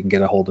website. You can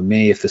get a hold of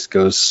me if this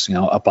goes,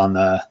 up on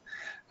the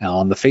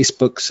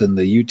Facebooks and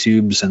the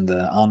YouTubes and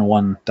the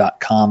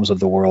on1.coms of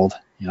the world.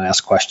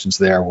 Ask questions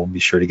there. We'll be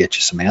sure to get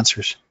you some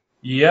answers.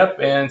 Yep,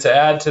 and to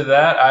add to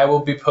that, I will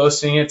be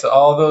posting it to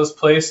all those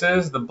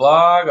places, the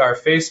blog, our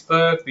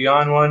Facebook, the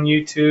ON1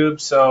 YouTube.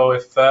 So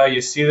if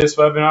you see this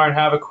webinar and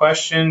have a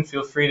question,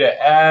 feel free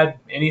to add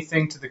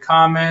anything to the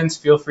comments.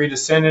 Feel free to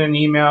send in an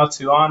email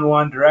to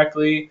ON1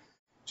 directly,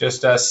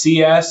 just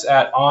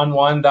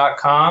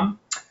cs@on1.com.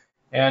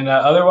 And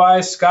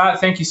otherwise, Scott,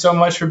 thank you so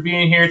much for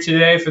being here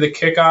today for the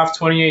Kickoff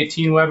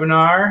 2018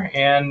 webinar.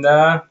 And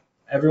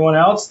everyone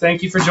else,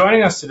 thank you for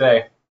joining us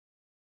today.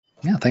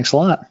 Yeah, thanks a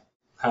lot.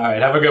 All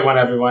right. Have a good one,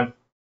 everyone.